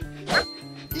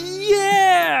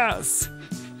 Yes!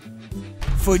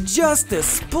 For just a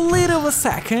split of a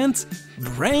second,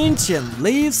 Branch and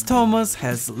Leaves Thomas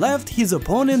has left his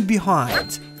opponent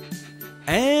behind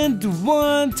and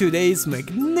won today's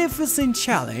magnificent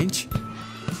challenge.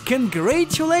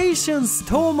 Congratulations,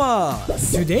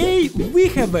 Thomas! Today we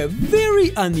have a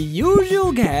very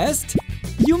unusual guest.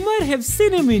 You might have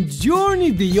seen him in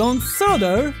Journey Beyond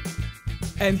Soda,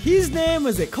 and his name,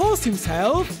 as he calls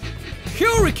himself,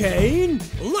 Hurricane,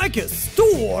 like a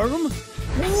storm.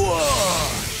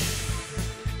 Whoa!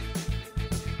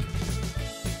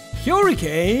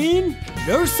 Hurricane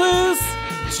versus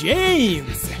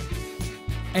James.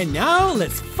 And now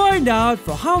let's find out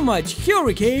for how much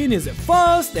Hurricane is a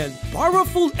fast and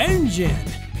powerful engine.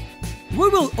 We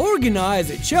will organize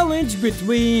a challenge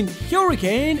between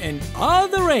Hurricane and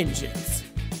other engines.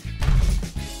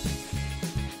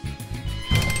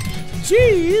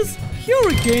 Geez,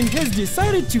 Hurricane has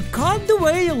decided to cut the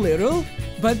way a little,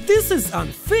 but this is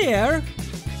unfair.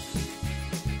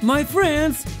 My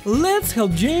friends, let's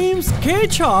help James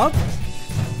catch up.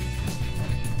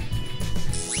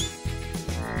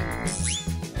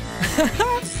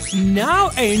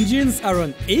 Now engines are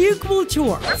on equal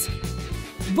terms.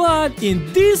 But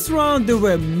in this round there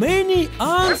were many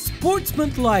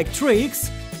unsportsmanlike tricks,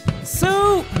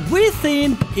 so we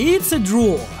think it's a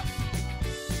draw.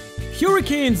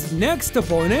 Hurricane's next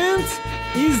opponent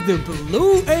is the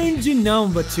blue engine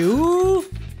number 2,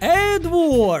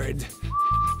 Edward.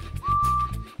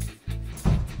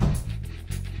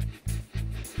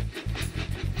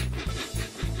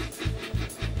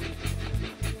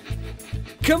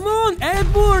 Come on,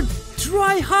 Edward!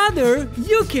 Try harder!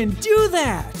 You can do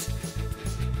that!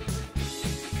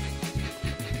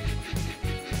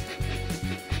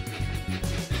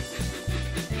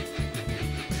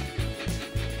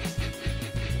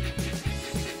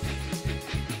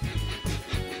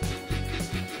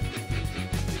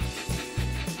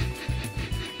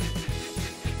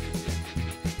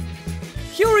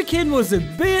 Hurricane was a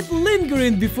bit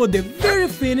lingering before the very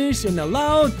finish and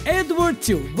allowed Edward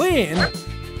to win.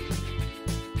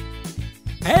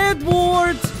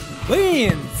 Edward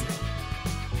wins!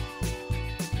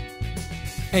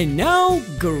 And now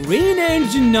green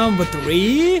engine number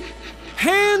 3,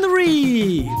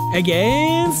 Henry,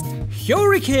 against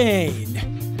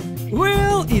Hurricane.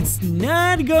 Well, it's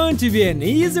not going to be an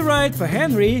easy ride for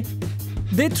Henry.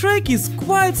 The track is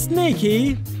quite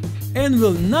snaky and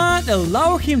will not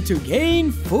allow him to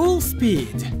gain full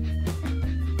speed.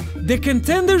 The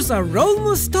contenders are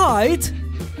almost tight,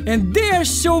 and they are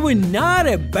showing not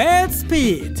a bad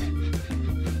speed.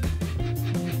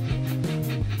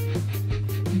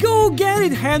 Go get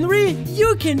it, Henry!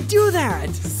 You can do that!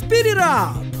 Speed it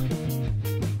up!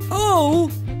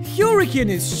 Oh, Hurricane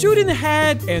is shooting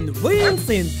ahead and wins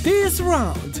in this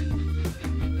round.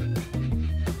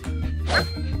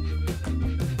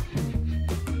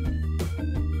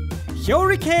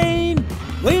 Hurricane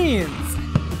wins!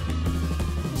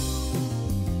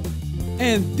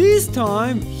 And this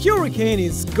time, Hurricane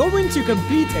is going to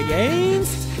compete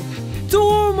against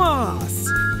Thomas!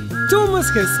 Thomas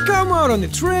has come out on the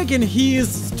track in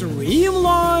his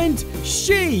streamlined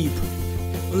shape.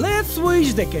 Let's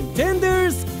wish the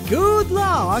contenders good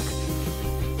luck!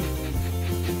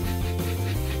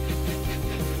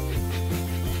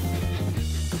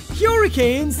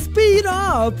 Hurricane, speed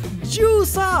up!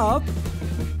 Juice up!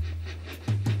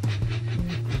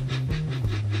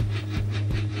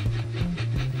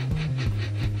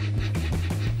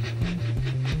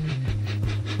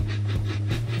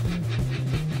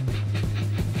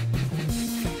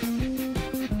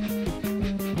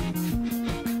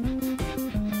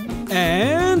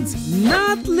 And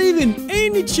not leaving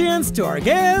any chance to our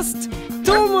guest,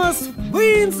 Thomas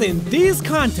wins in this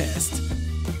contest.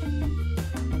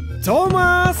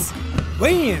 Thomas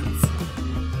wins!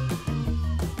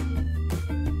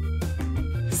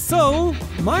 So,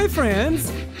 my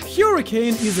friends,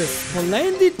 Hurricane is a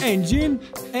splendid engine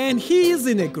and he is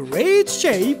in a great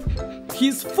shape.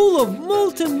 His full of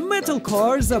molten metal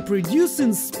cars are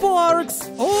producing sparks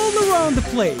all around the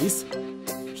place.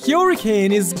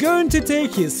 Hurricane is going to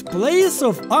take his place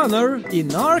of honor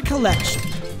in our collection.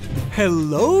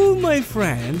 Hello, my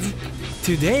friends!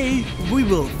 Today we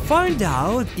will find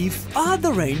out if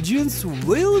other engines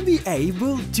will be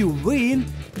able to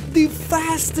win the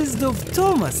fastest of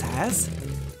Thomases,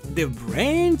 the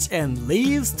branch and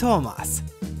leaves Thomas.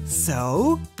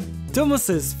 So,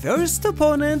 Thomas's first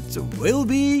opponent will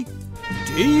be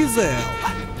Diesel.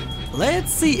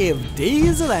 Let's see if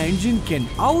Diesel engine can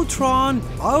outrun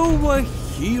our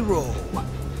hero.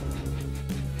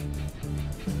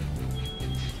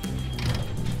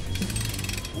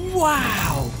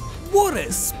 Wow, what a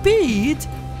speed!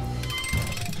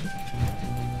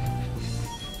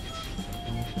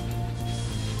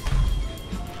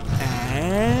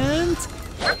 And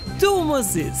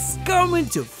Thomas is coming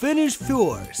to finish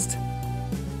first.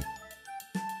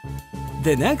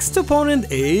 The next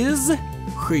opponent is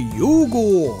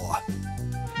Hyugo.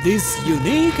 This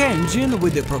unique engine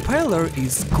with the propeller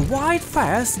is quite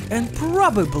fast and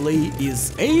probably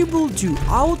is able to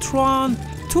outrun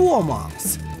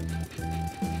Thomas.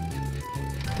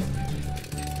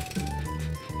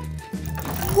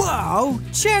 Wow,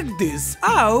 check this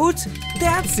out!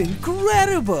 That's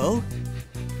incredible!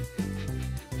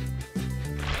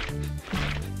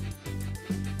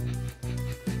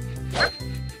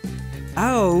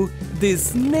 Oh,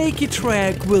 this snaky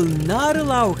track will not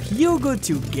allow Hugo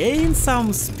to gain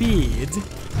some speed.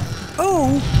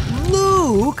 Oh,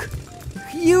 look!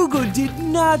 Hugo did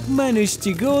not manage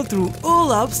to go through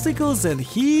all obstacles and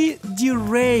he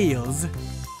derails.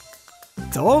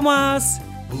 Thomas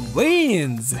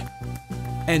wins!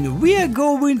 And we are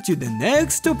going to the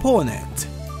next opponent.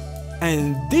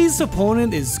 And this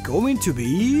opponent is going to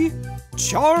be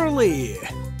Charlie.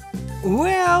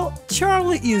 Well,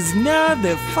 Charlie is not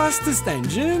the fastest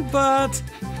engine, but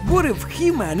what if he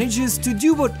manages to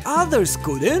do what others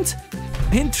couldn't?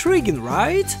 Intriguing,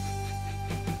 right?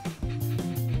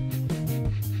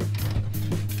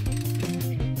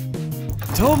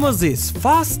 Thomas is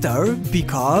faster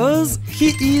because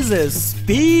he is a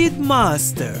speed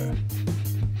master.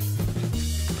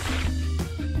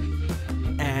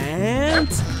 And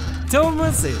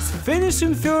Thomas is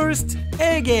finishing first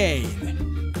again.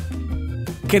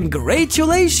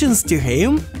 Congratulations to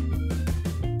him!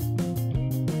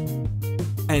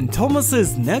 And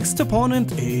Thomas's next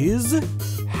opponent is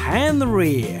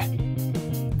Henry.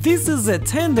 This is a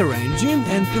tender engine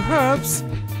and perhaps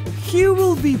he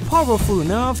will be powerful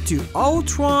enough to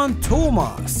outrun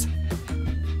Thomas.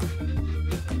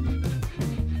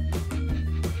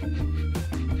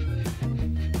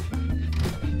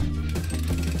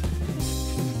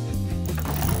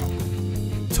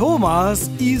 Thomas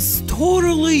is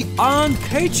totally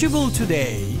uncatchable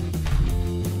today.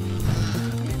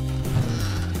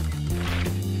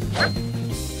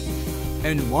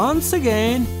 And once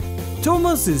again,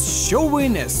 Thomas is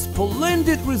showing a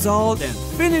splendid result and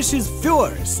finishes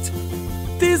first.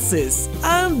 This is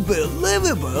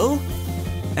unbelievable!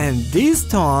 And this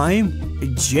time,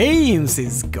 James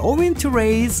is going to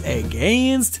race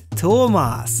against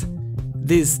Thomas.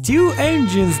 These two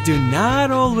engines do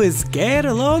not always get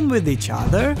along with each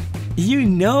other. You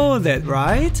know that,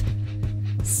 right?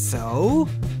 So,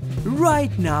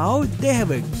 right now they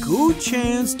have a good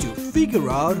chance to figure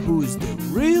out who is the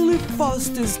really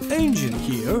fastest engine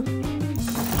here.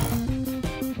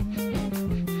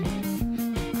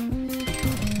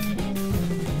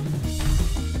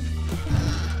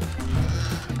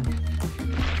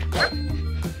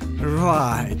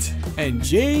 Right, and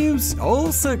James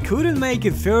also couldn't make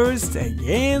it first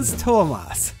against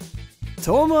Thomas.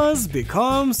 Thomas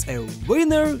becomes a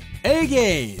winner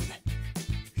again.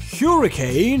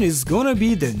 Hurricane is gonna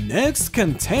be the next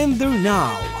contender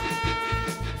now.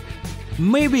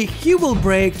 Maybe he will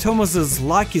break Thomas's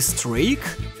lucky streak.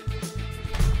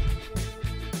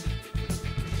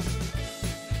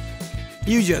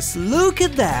 You just look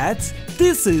at that!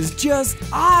 This is just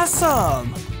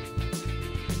awesome!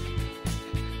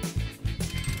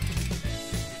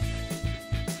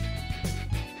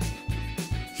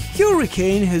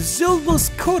 Hurricane has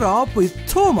almost caught up with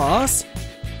Thomas,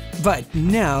 but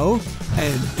no,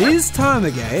 and this time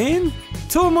again,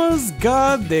 Thomas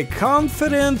got the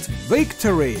confident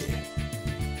victory.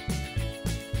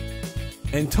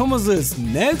 And Thomas's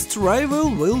next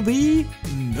rival will be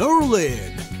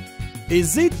Merlin.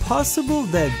 Is it possible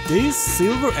that this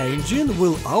silver engine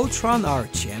will outrun our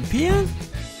champion?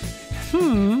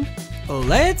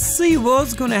 Let's see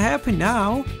what's gonna happen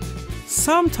now.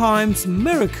 Sometimes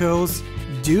miracles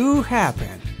do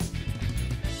happen.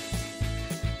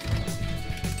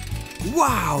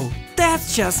 Wow,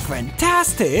 that's just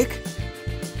fantastic!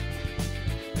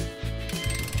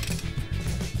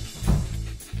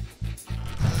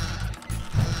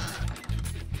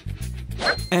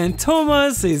 And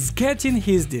Thomas is getting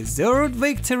his deserved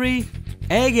victory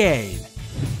again.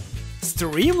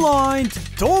 Streamlined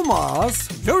Thomas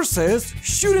versus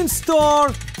Shooting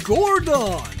Star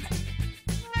Gordon.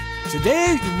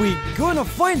 Today we're gonna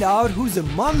find out who's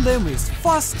among them is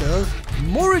faster,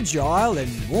 more agile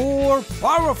and more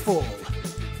powerful.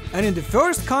 And in the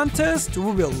first contest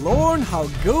we will learn how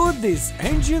good these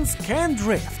engines can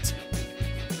drift.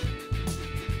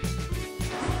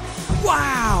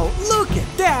 Wow, look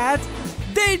at that!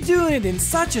 They're doing it in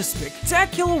such a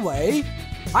spectacular way.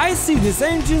 I see these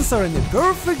engines are in the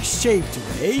perfect shape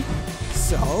today.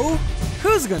 So,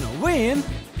 who's gonna win?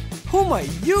 Whom are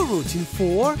you rooting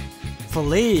for?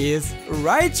 Please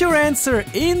write your answer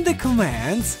in the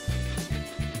comments.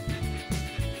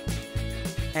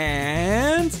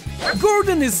 And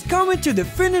Gordon is coming to the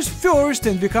finish first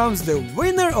and becomes the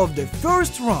winner of the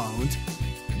first round.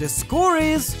 The score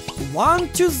is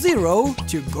 1-0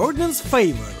 to Gordon's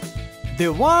favor.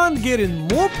 The one getting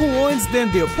more points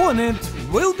than the opponent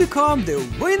will become the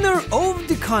winner of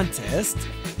the contest.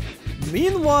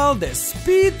 Meanwhile, the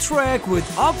speed track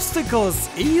with obstacles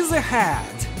is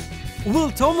ahead.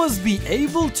 Will Thomas be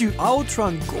able to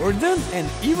outrun Gordon and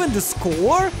even the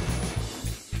score?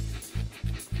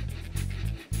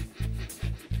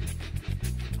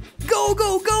 Go,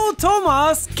 go, go,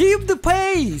 Thomas! Keep the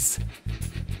pace!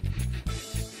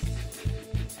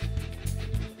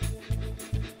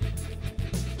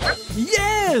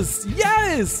 Yes!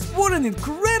 Yes! What an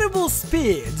incredible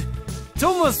speed!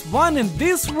 Thomas won in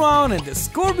this round and the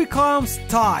score becomes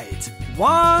tied,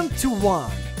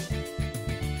 1-1.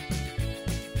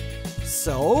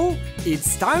 So,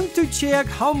 it's time to check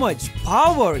how much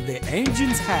power the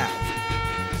engines have.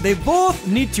 They both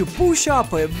need to push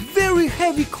up a very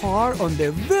heavy car on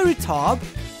the very top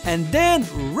and then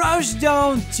rush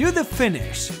down to the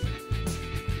finish.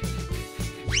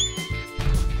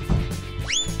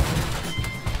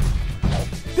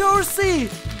 Percy,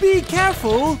 be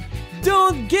careful!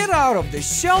 Don't get out of the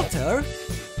shelter!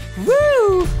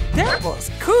 Woo! That was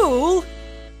cool!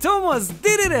 Thomas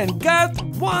did it and got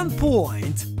 1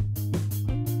 point.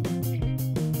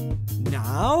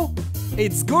 Now,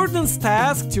 it's Gordon's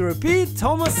task to repeat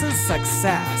Thomas's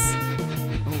success.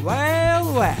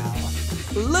 Well, well,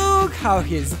 look how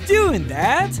he's doing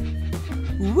that!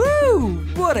 Woo!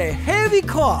 What a heavy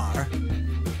car!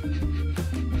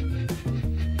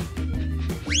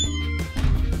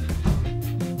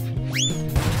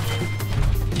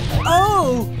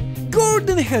 Oh!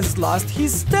 Gordon has lost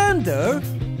his standard,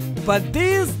 but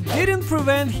this didn't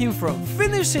prevent him from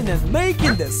finishing and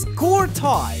making the score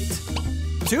tied.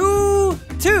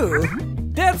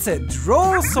 2-2. That's a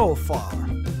draw so far.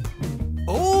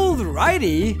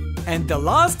 Alrighty, and the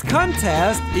last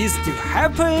contest is to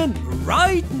happen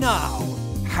right now.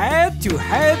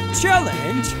 Head-to-head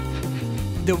challenge.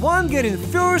 The one getting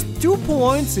first 2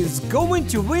 points is going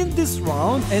to win this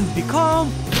round and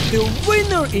become the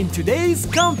winner in today's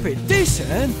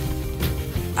competition.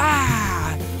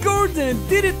 Ah, Gordon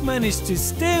didn't manage to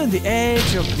stay on the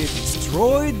edge of the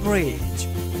destroyed bridge.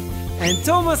 And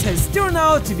Thomas has turned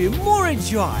out to be more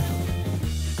agile.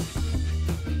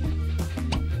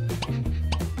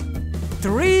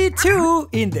 3-2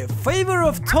 in the favor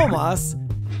of Thomas.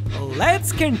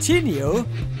 Let's continue.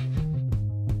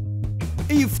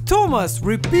 If Thomas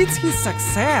repeats his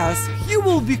success, he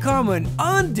will become an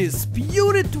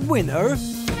undisputed winner.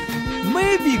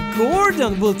 Maybe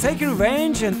Gordon will take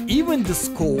revenge and even the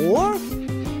score?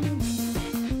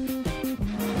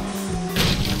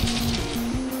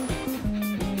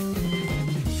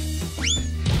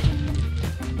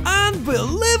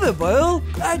 Unbelievable!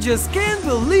 I just can't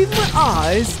believe my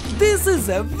eyes! This is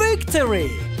a victory!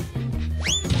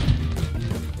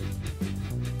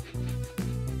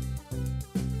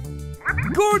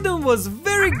 Gordon was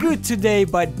very good today,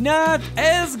 but not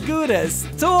as good as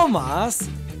Thomas.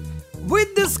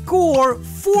 With the score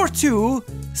 4-2,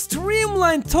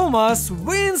 Streamlined Thomas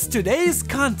wins today's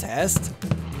contest.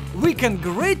 We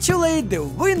congratulate the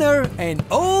winner and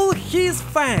all his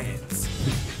fans.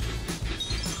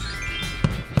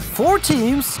 4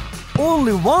 teams,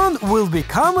 only one will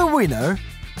become a winner.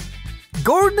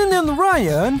 Gordon and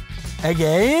Ryan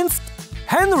against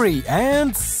Henry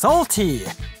and Salty.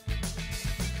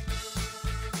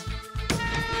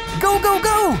 Go, go,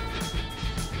 go!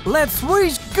 Let's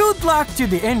wish good luck to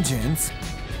the engines.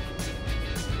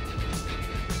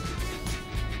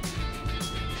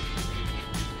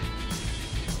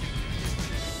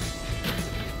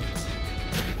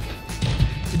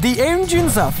 The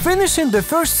engines are finishing the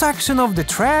first section of the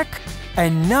track,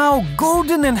 and now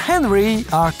Gordon and Henry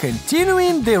are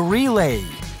continuing the relay.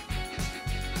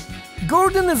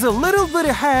 Gordon is a little bit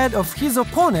ahead of his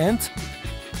opponent.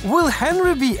 Will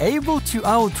Henry be able to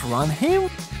outrun him?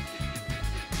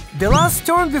 The last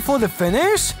turn before the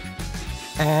finish,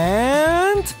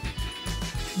 and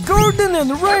Gordon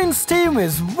and Ryan's team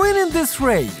is winning this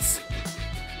race.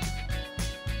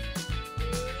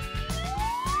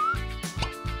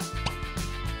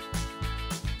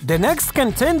 The next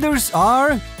contenders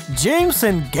are James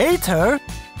and Gator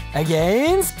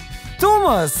against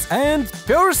Thomas and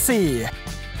Percy.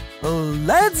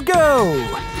 Let's go!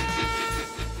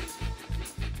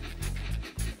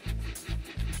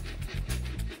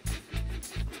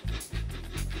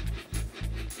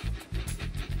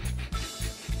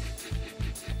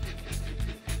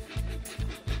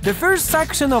 The first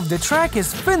section of the track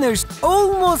is finished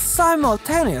almost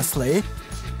simultaneously.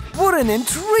 What an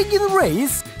intriguing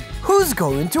race! Who's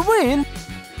going to win?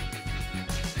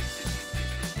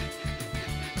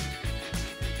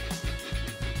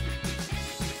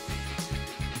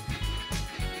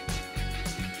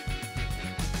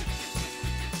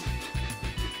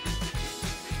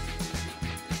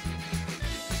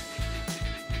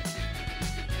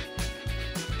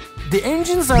 The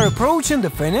engines are approaching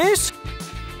the finish,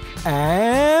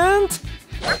 and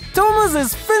Thomas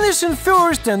is finishing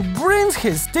first and brings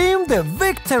his team the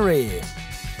victory.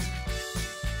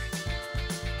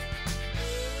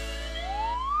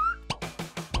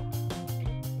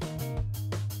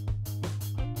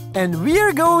 And we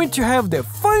are going to have the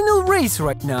final race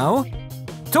right now.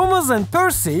 Thomas and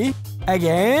Percy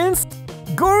against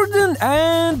Gordon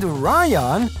and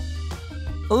Ryan.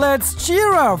 Let's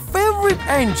cheer our favorite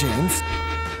engines.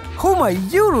 Whom are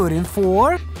you rooting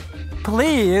for?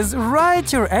 Please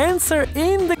write your answer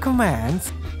in the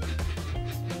comments.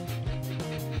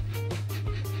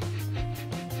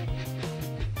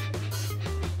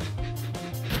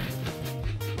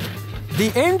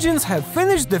 The engines have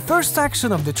finished the first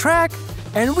section of the track,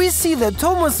 and we see that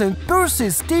Thomas and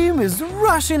Percy's team is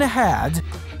rushing ahead.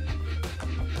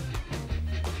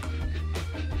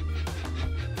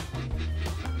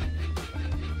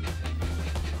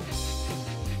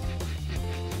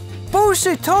 Push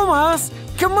it, Thomas!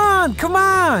 Come on, come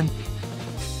on!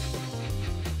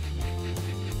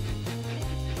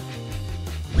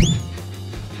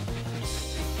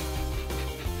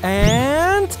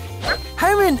 And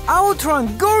having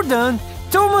outrun Gordon,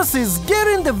 Thomas is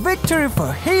getting the victory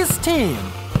for his team.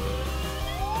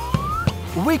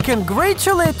 We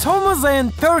congratulate Thomas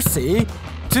and Percy.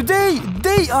 Today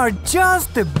they are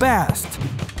just the best.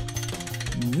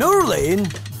 Norlin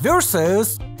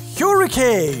versus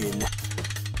Hurricane.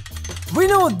 We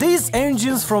know these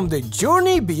engines from the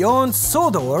journey beyond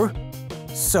Sodor,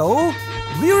 so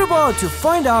we're about to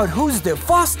find out who's the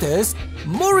fastest,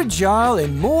 more agile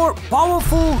and more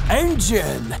powerful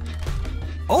engine.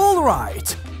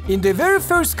 Alright, in the very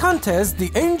first contest,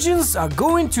 the engines are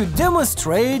going to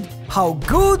demonstrate how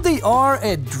good they are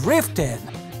at drifting.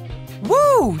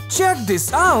 Woo! Check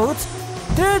this out!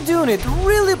 They're doing it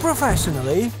really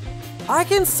professionally. I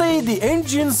can say the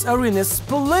engines are in a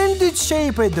splendid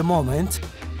shape at the moment.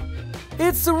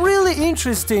 It's really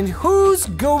interesting who's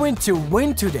going to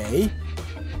win today.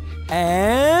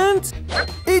 And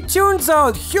it turns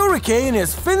out Hurricane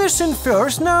is finishing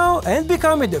first now and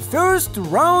becoming the first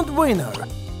round winner.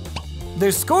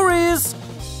 The score is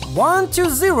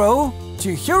 1-0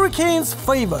 to Hurricane's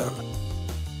favor.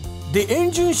 The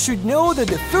engine should know that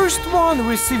the first one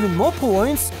receiving more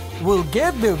points will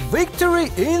get the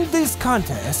victory in this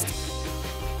contest.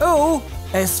 Oh,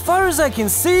 as far as I can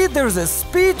see, there's a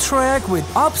speed track with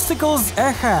obstacles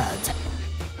ahead.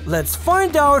 Let's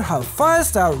find out how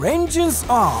fast our engines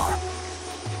are.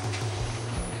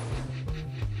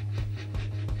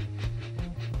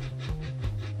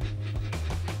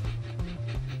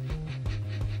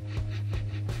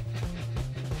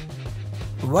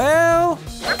 Well,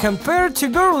 compared to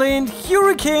Berlin,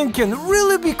 Hurricane can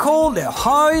really be called a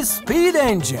high-speed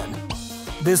engine.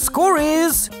 The score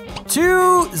is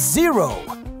 2-0.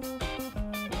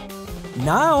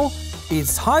 Now,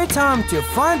 it's high time to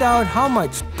find out how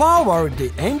much power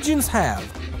the engines have.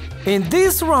 In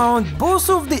this round, both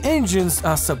of the engines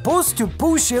are supposed to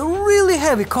push a really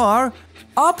heavy car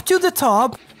up to the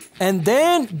top and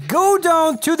then go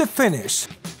down to the finish.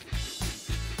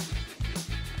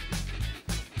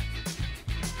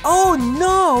 Oh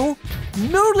no!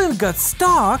 Merlin got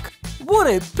stuck! What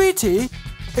a pity!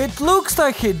 It looks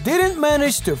like he didn't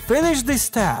manage to finish this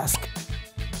task.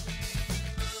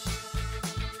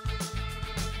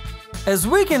 As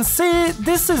we can see,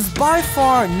 this is by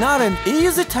far not an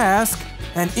easy task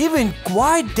and even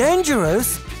quite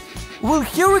dangerous. Will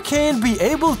Hurricane be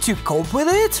able to cope with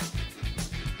it?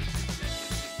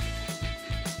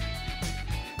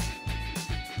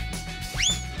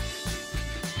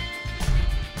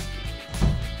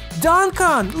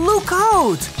 Duncan, look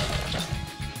out!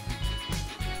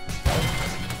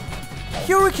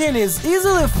 Hurricane is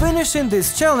easily finishing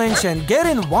this challenge and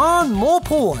getting one more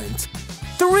point.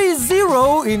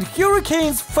 3-0 in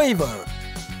Hurricane's favor.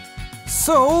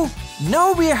 So,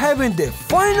 now we are having the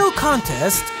final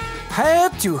contest,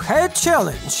 head-to-head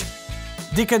challenge.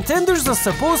 The contenders are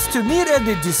supposed to meet at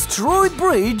the destroyed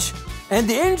bridge, and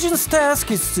the engine's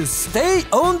task is to stay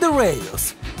on the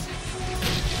rails.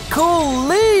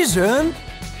 Collision!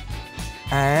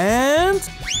 And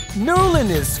Merlin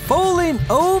is falling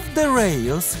off the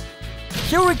rails.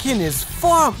 Hurricane is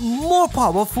far more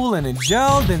powerful and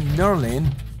agile than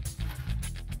Merlin.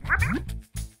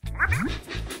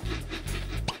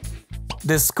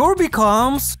 The score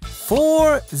becomes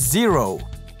 4-0.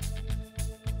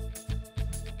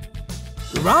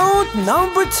 Round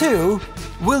number 2.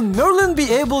 Will Merlin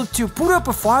be able to put up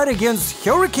a fight against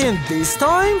Hurricane this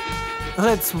time?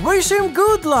 Let's wish him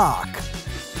good luck!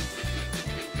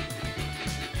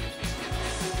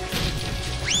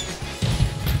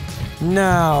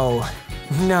 No,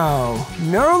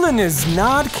 Merlin is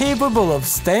not capable of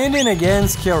standing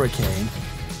against Hurricane.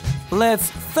 Let's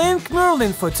thank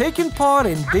Merlin for taking part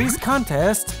in this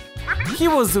contest. He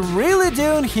was really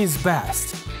doing his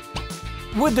best.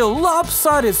 With the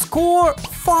lopsided score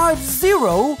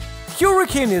 5-0,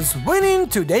 Hurricane is winning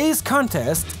today's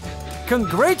contest.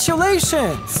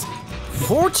 Congratulations!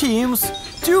 4 teams,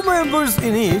 2 members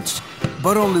in each,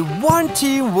 but only one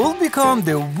team will become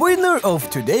the winner of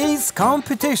today's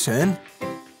competition.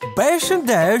 Bash and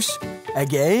Dash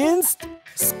against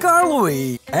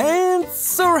Scarloy and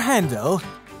Sir Handel.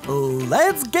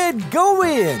 Let's get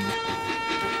going!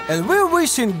 And we're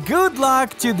wishing good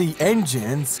luck to the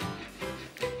engines.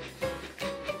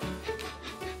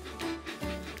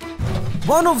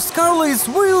 One of Scarloy's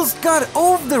wheels got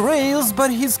off the rails,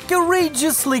 but he's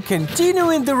courageously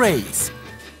continuing the race.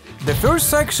 The first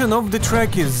section of the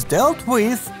track is dealt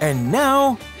with, and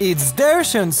now it's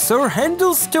Dash and Sir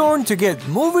Handel's turn to get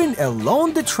moving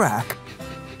along the track.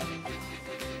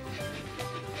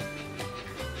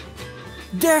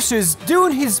 Dash is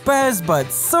doing his best,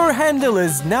 but Sir Handel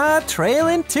is not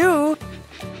trailing too.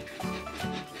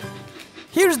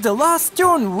 Here's the last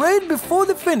turn right before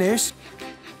the finish.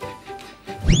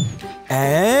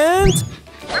 And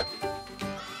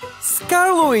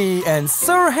Scarloy and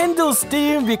Sir Handel's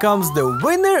team becomes the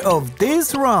winner of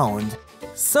this round.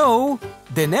 So,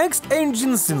 the next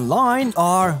engines in line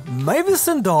are Mavis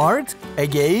and Dart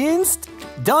against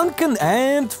Duncan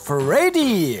and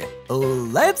Freddy.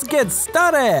 Let's get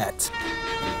started!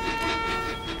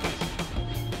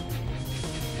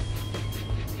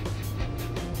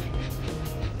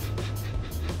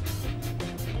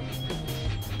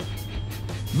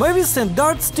 Mavis and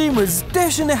Dart's team is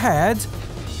dashing ahead.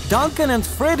 Duncan and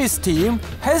Freddy's team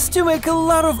has to make a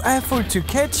lot of effort to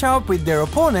catch up with their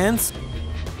opponents.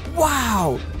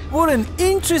 Wow, what an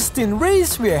interesting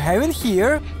race we are having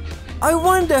here. I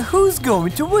wonder who's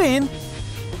going to win.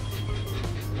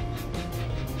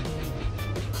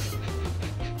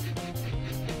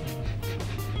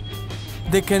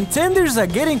 The contenders are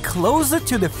getting closer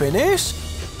to the finish,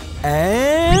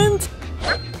 and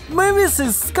Mavis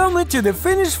is coming to the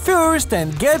finish first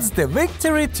and gets the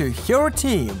victory to her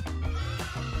team.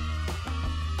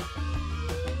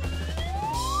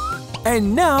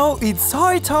 And now it's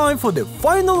high time for the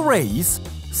final race.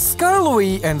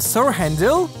 Scarloy and Sir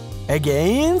Handel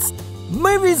against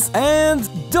Mavis and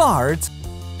Dart.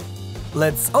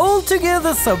 Let's all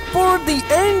together support the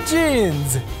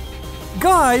engines!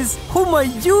 Guys, whom are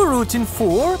you rooting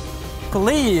for?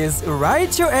 Please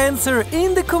write your answer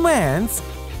in the comments.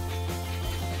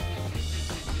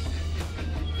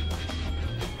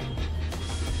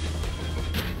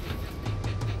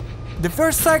 The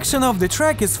first section of the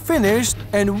track is finished,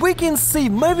 and we can see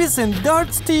Mavis and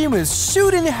Dart's team is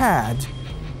shooting ahead.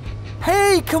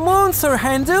 Hey, come on, Sir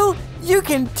Handel! You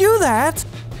can do that!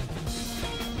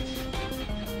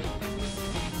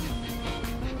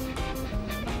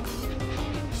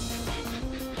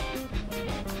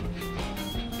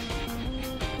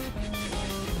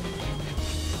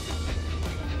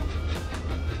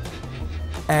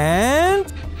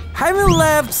 And having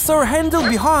left Sir Handel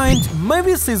behind,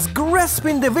 Mavis is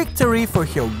grasping the victory for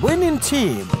her winning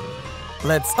team.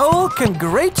 Let's all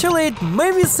congratulate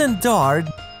Mavis and Dart.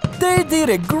 They did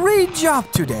a great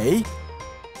job today.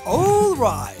 All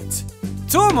right.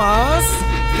 Thomas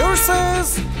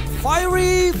versus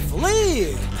Fiery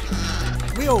Flip.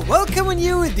 We are welcoming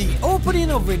you at the opening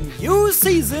of a new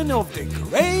season of the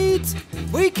Great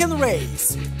Weekend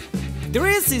Race. The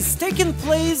race is taking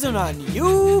place on a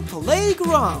new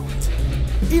playground.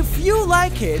 If you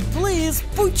like it, please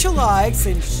put your likes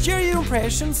and share your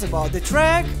impressions about the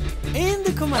track in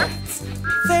the comments.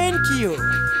 Thank you.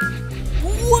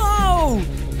 Wow!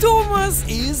 Thomas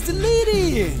is the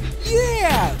leading!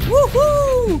 Yeah!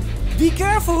 Woohoo! Be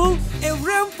careful! A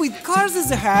ramp with cars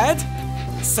is ahead.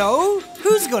 So,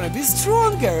 who's gonna be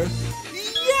stronger?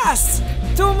 Yes!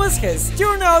 Thomas has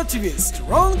turned out to be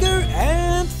stronger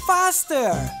and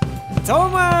faster.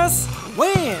 Thomas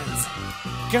wins!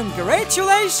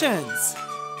 Congratulations!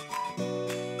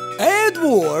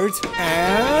 Edward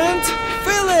and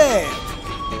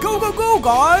Philip! Go, go, go,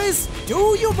 guys!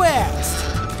 Do your best!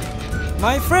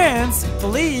 My friends,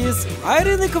 please write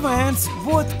in the comments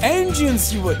what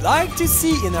engines you would like to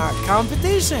see in our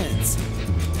competitions.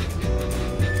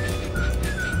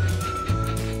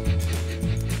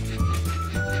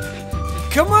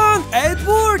 Come on,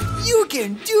 Edward! You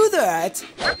can do that!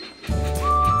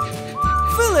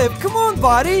 Philip, come on,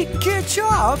 buddy! Catch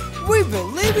up! We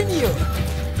believe in you!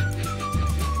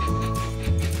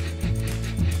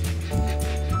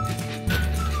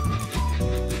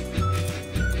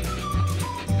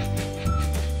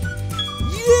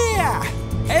 Yeah!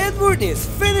 Edward is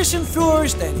finishing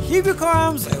first and he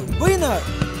becomes a winner!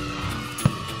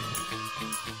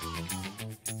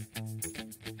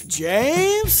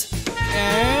 James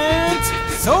and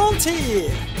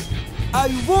Salty! I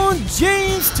want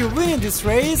James to win this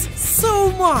race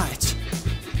so much!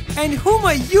 And whom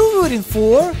are you rooting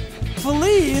for?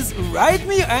 Please write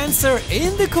me your answer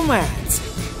in the comments.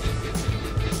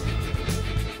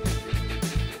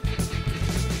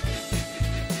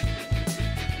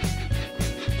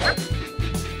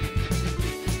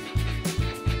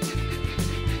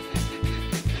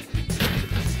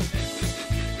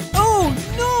 Oh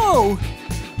no!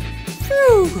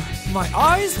 Phew! My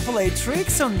eyes play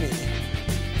tricks on me.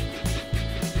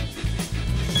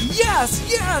 Yes,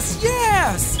 yes,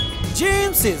 yes!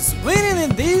 James is winning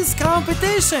in this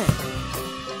competition.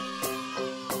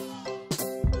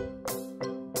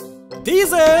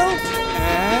 Diesel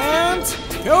and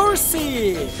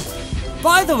Percy.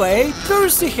 By the way,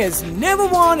 Percy has never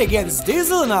won against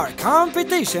Diesel in our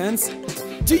competitions.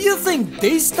 Do you think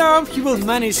this time he will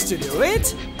manage to do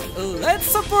it? Let's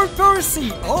support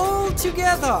Percy all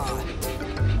together!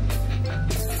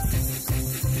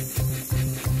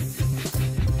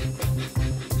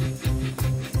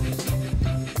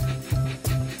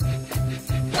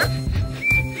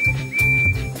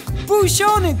 Push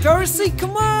on it, Percy!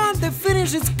 Come on! The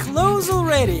finish is close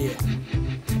already!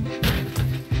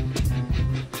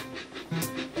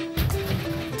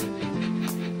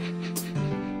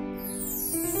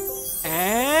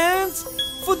 And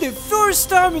for the first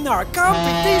time in our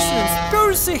competitions,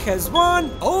 Percy has won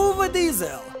over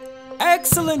Diesel.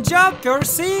 Excellent job,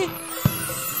 Percy!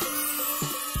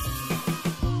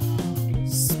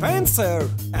 Spencer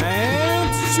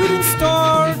and Shooting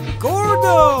Star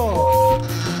Gordo!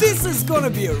 This is gonna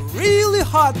be a really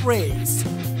hot race.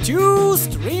 Two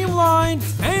streamlined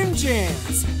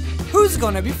engines. Who's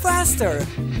gonna be faster?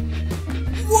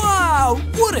 Wow,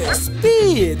 what a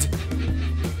speed!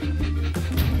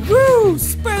 Woo!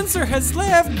 Spencer has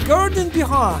left Gordon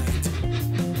behind.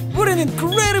 What an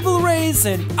incredible race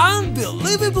and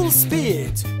unbelievable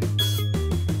speed!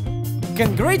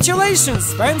 Congratulations,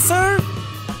 Spencer!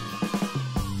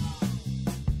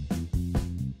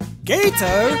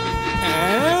 Gator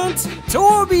and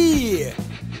Toby!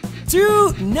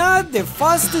 Two not the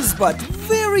fastest but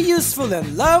very useful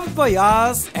and loved by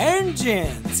us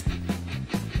engines.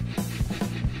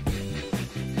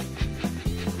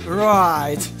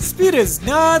 Right, speed is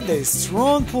not the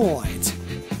strong point.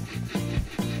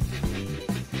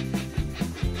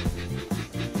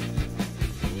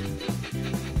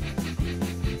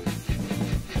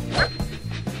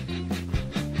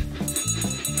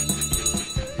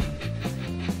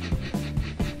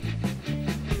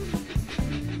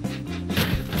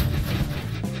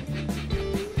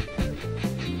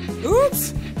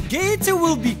 Oops! Gator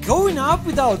will be going up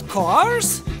without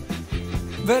cars?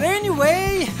 But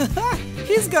anyway,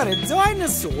 he's got a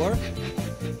dinosaur.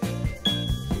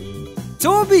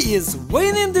 Toby is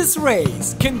winning this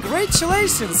race.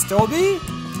 Congratulations, Toby!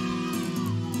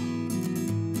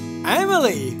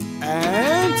 Emily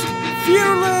and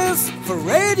Fearless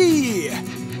Freddy!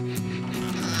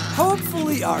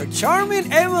 Hopefully our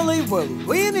charming Emily will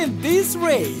win in this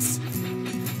race.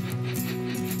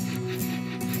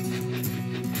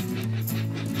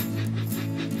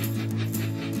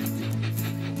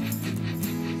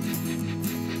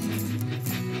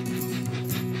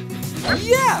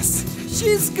 Yes!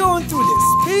 She's going through the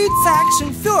speed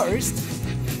section first.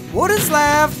 What is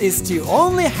left is to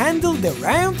only handle the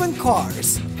ramp and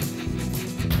cars.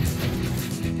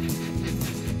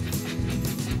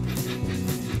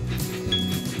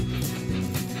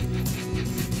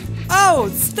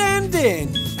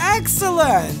 Outstanding!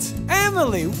 Excellent!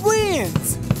 Emily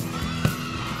wins!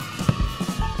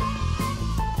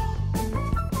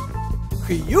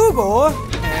 Hugo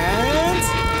and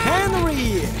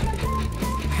Henry.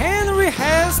 Henry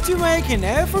has to make an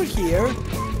effort here.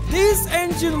 This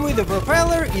engine with a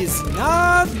propeller is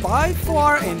not by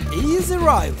far an easy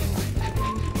rival.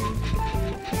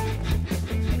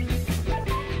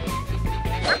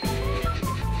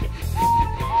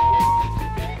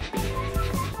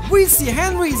 We see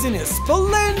Henry is in a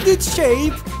splendid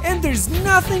shape and there's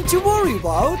nothing to worry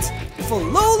about.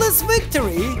 Flawless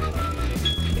victory!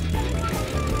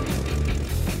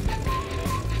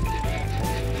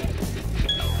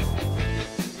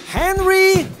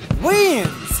 Henry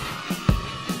wins!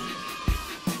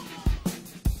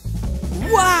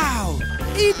 Wow!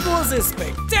 It was a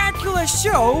spectacular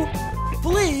show!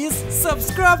 Please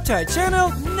subscribe to our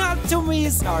channel not to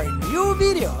miss our new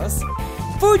videos.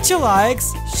 Put your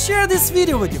likes, share this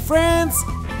video with your friends,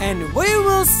 and we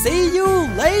will see you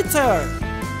later!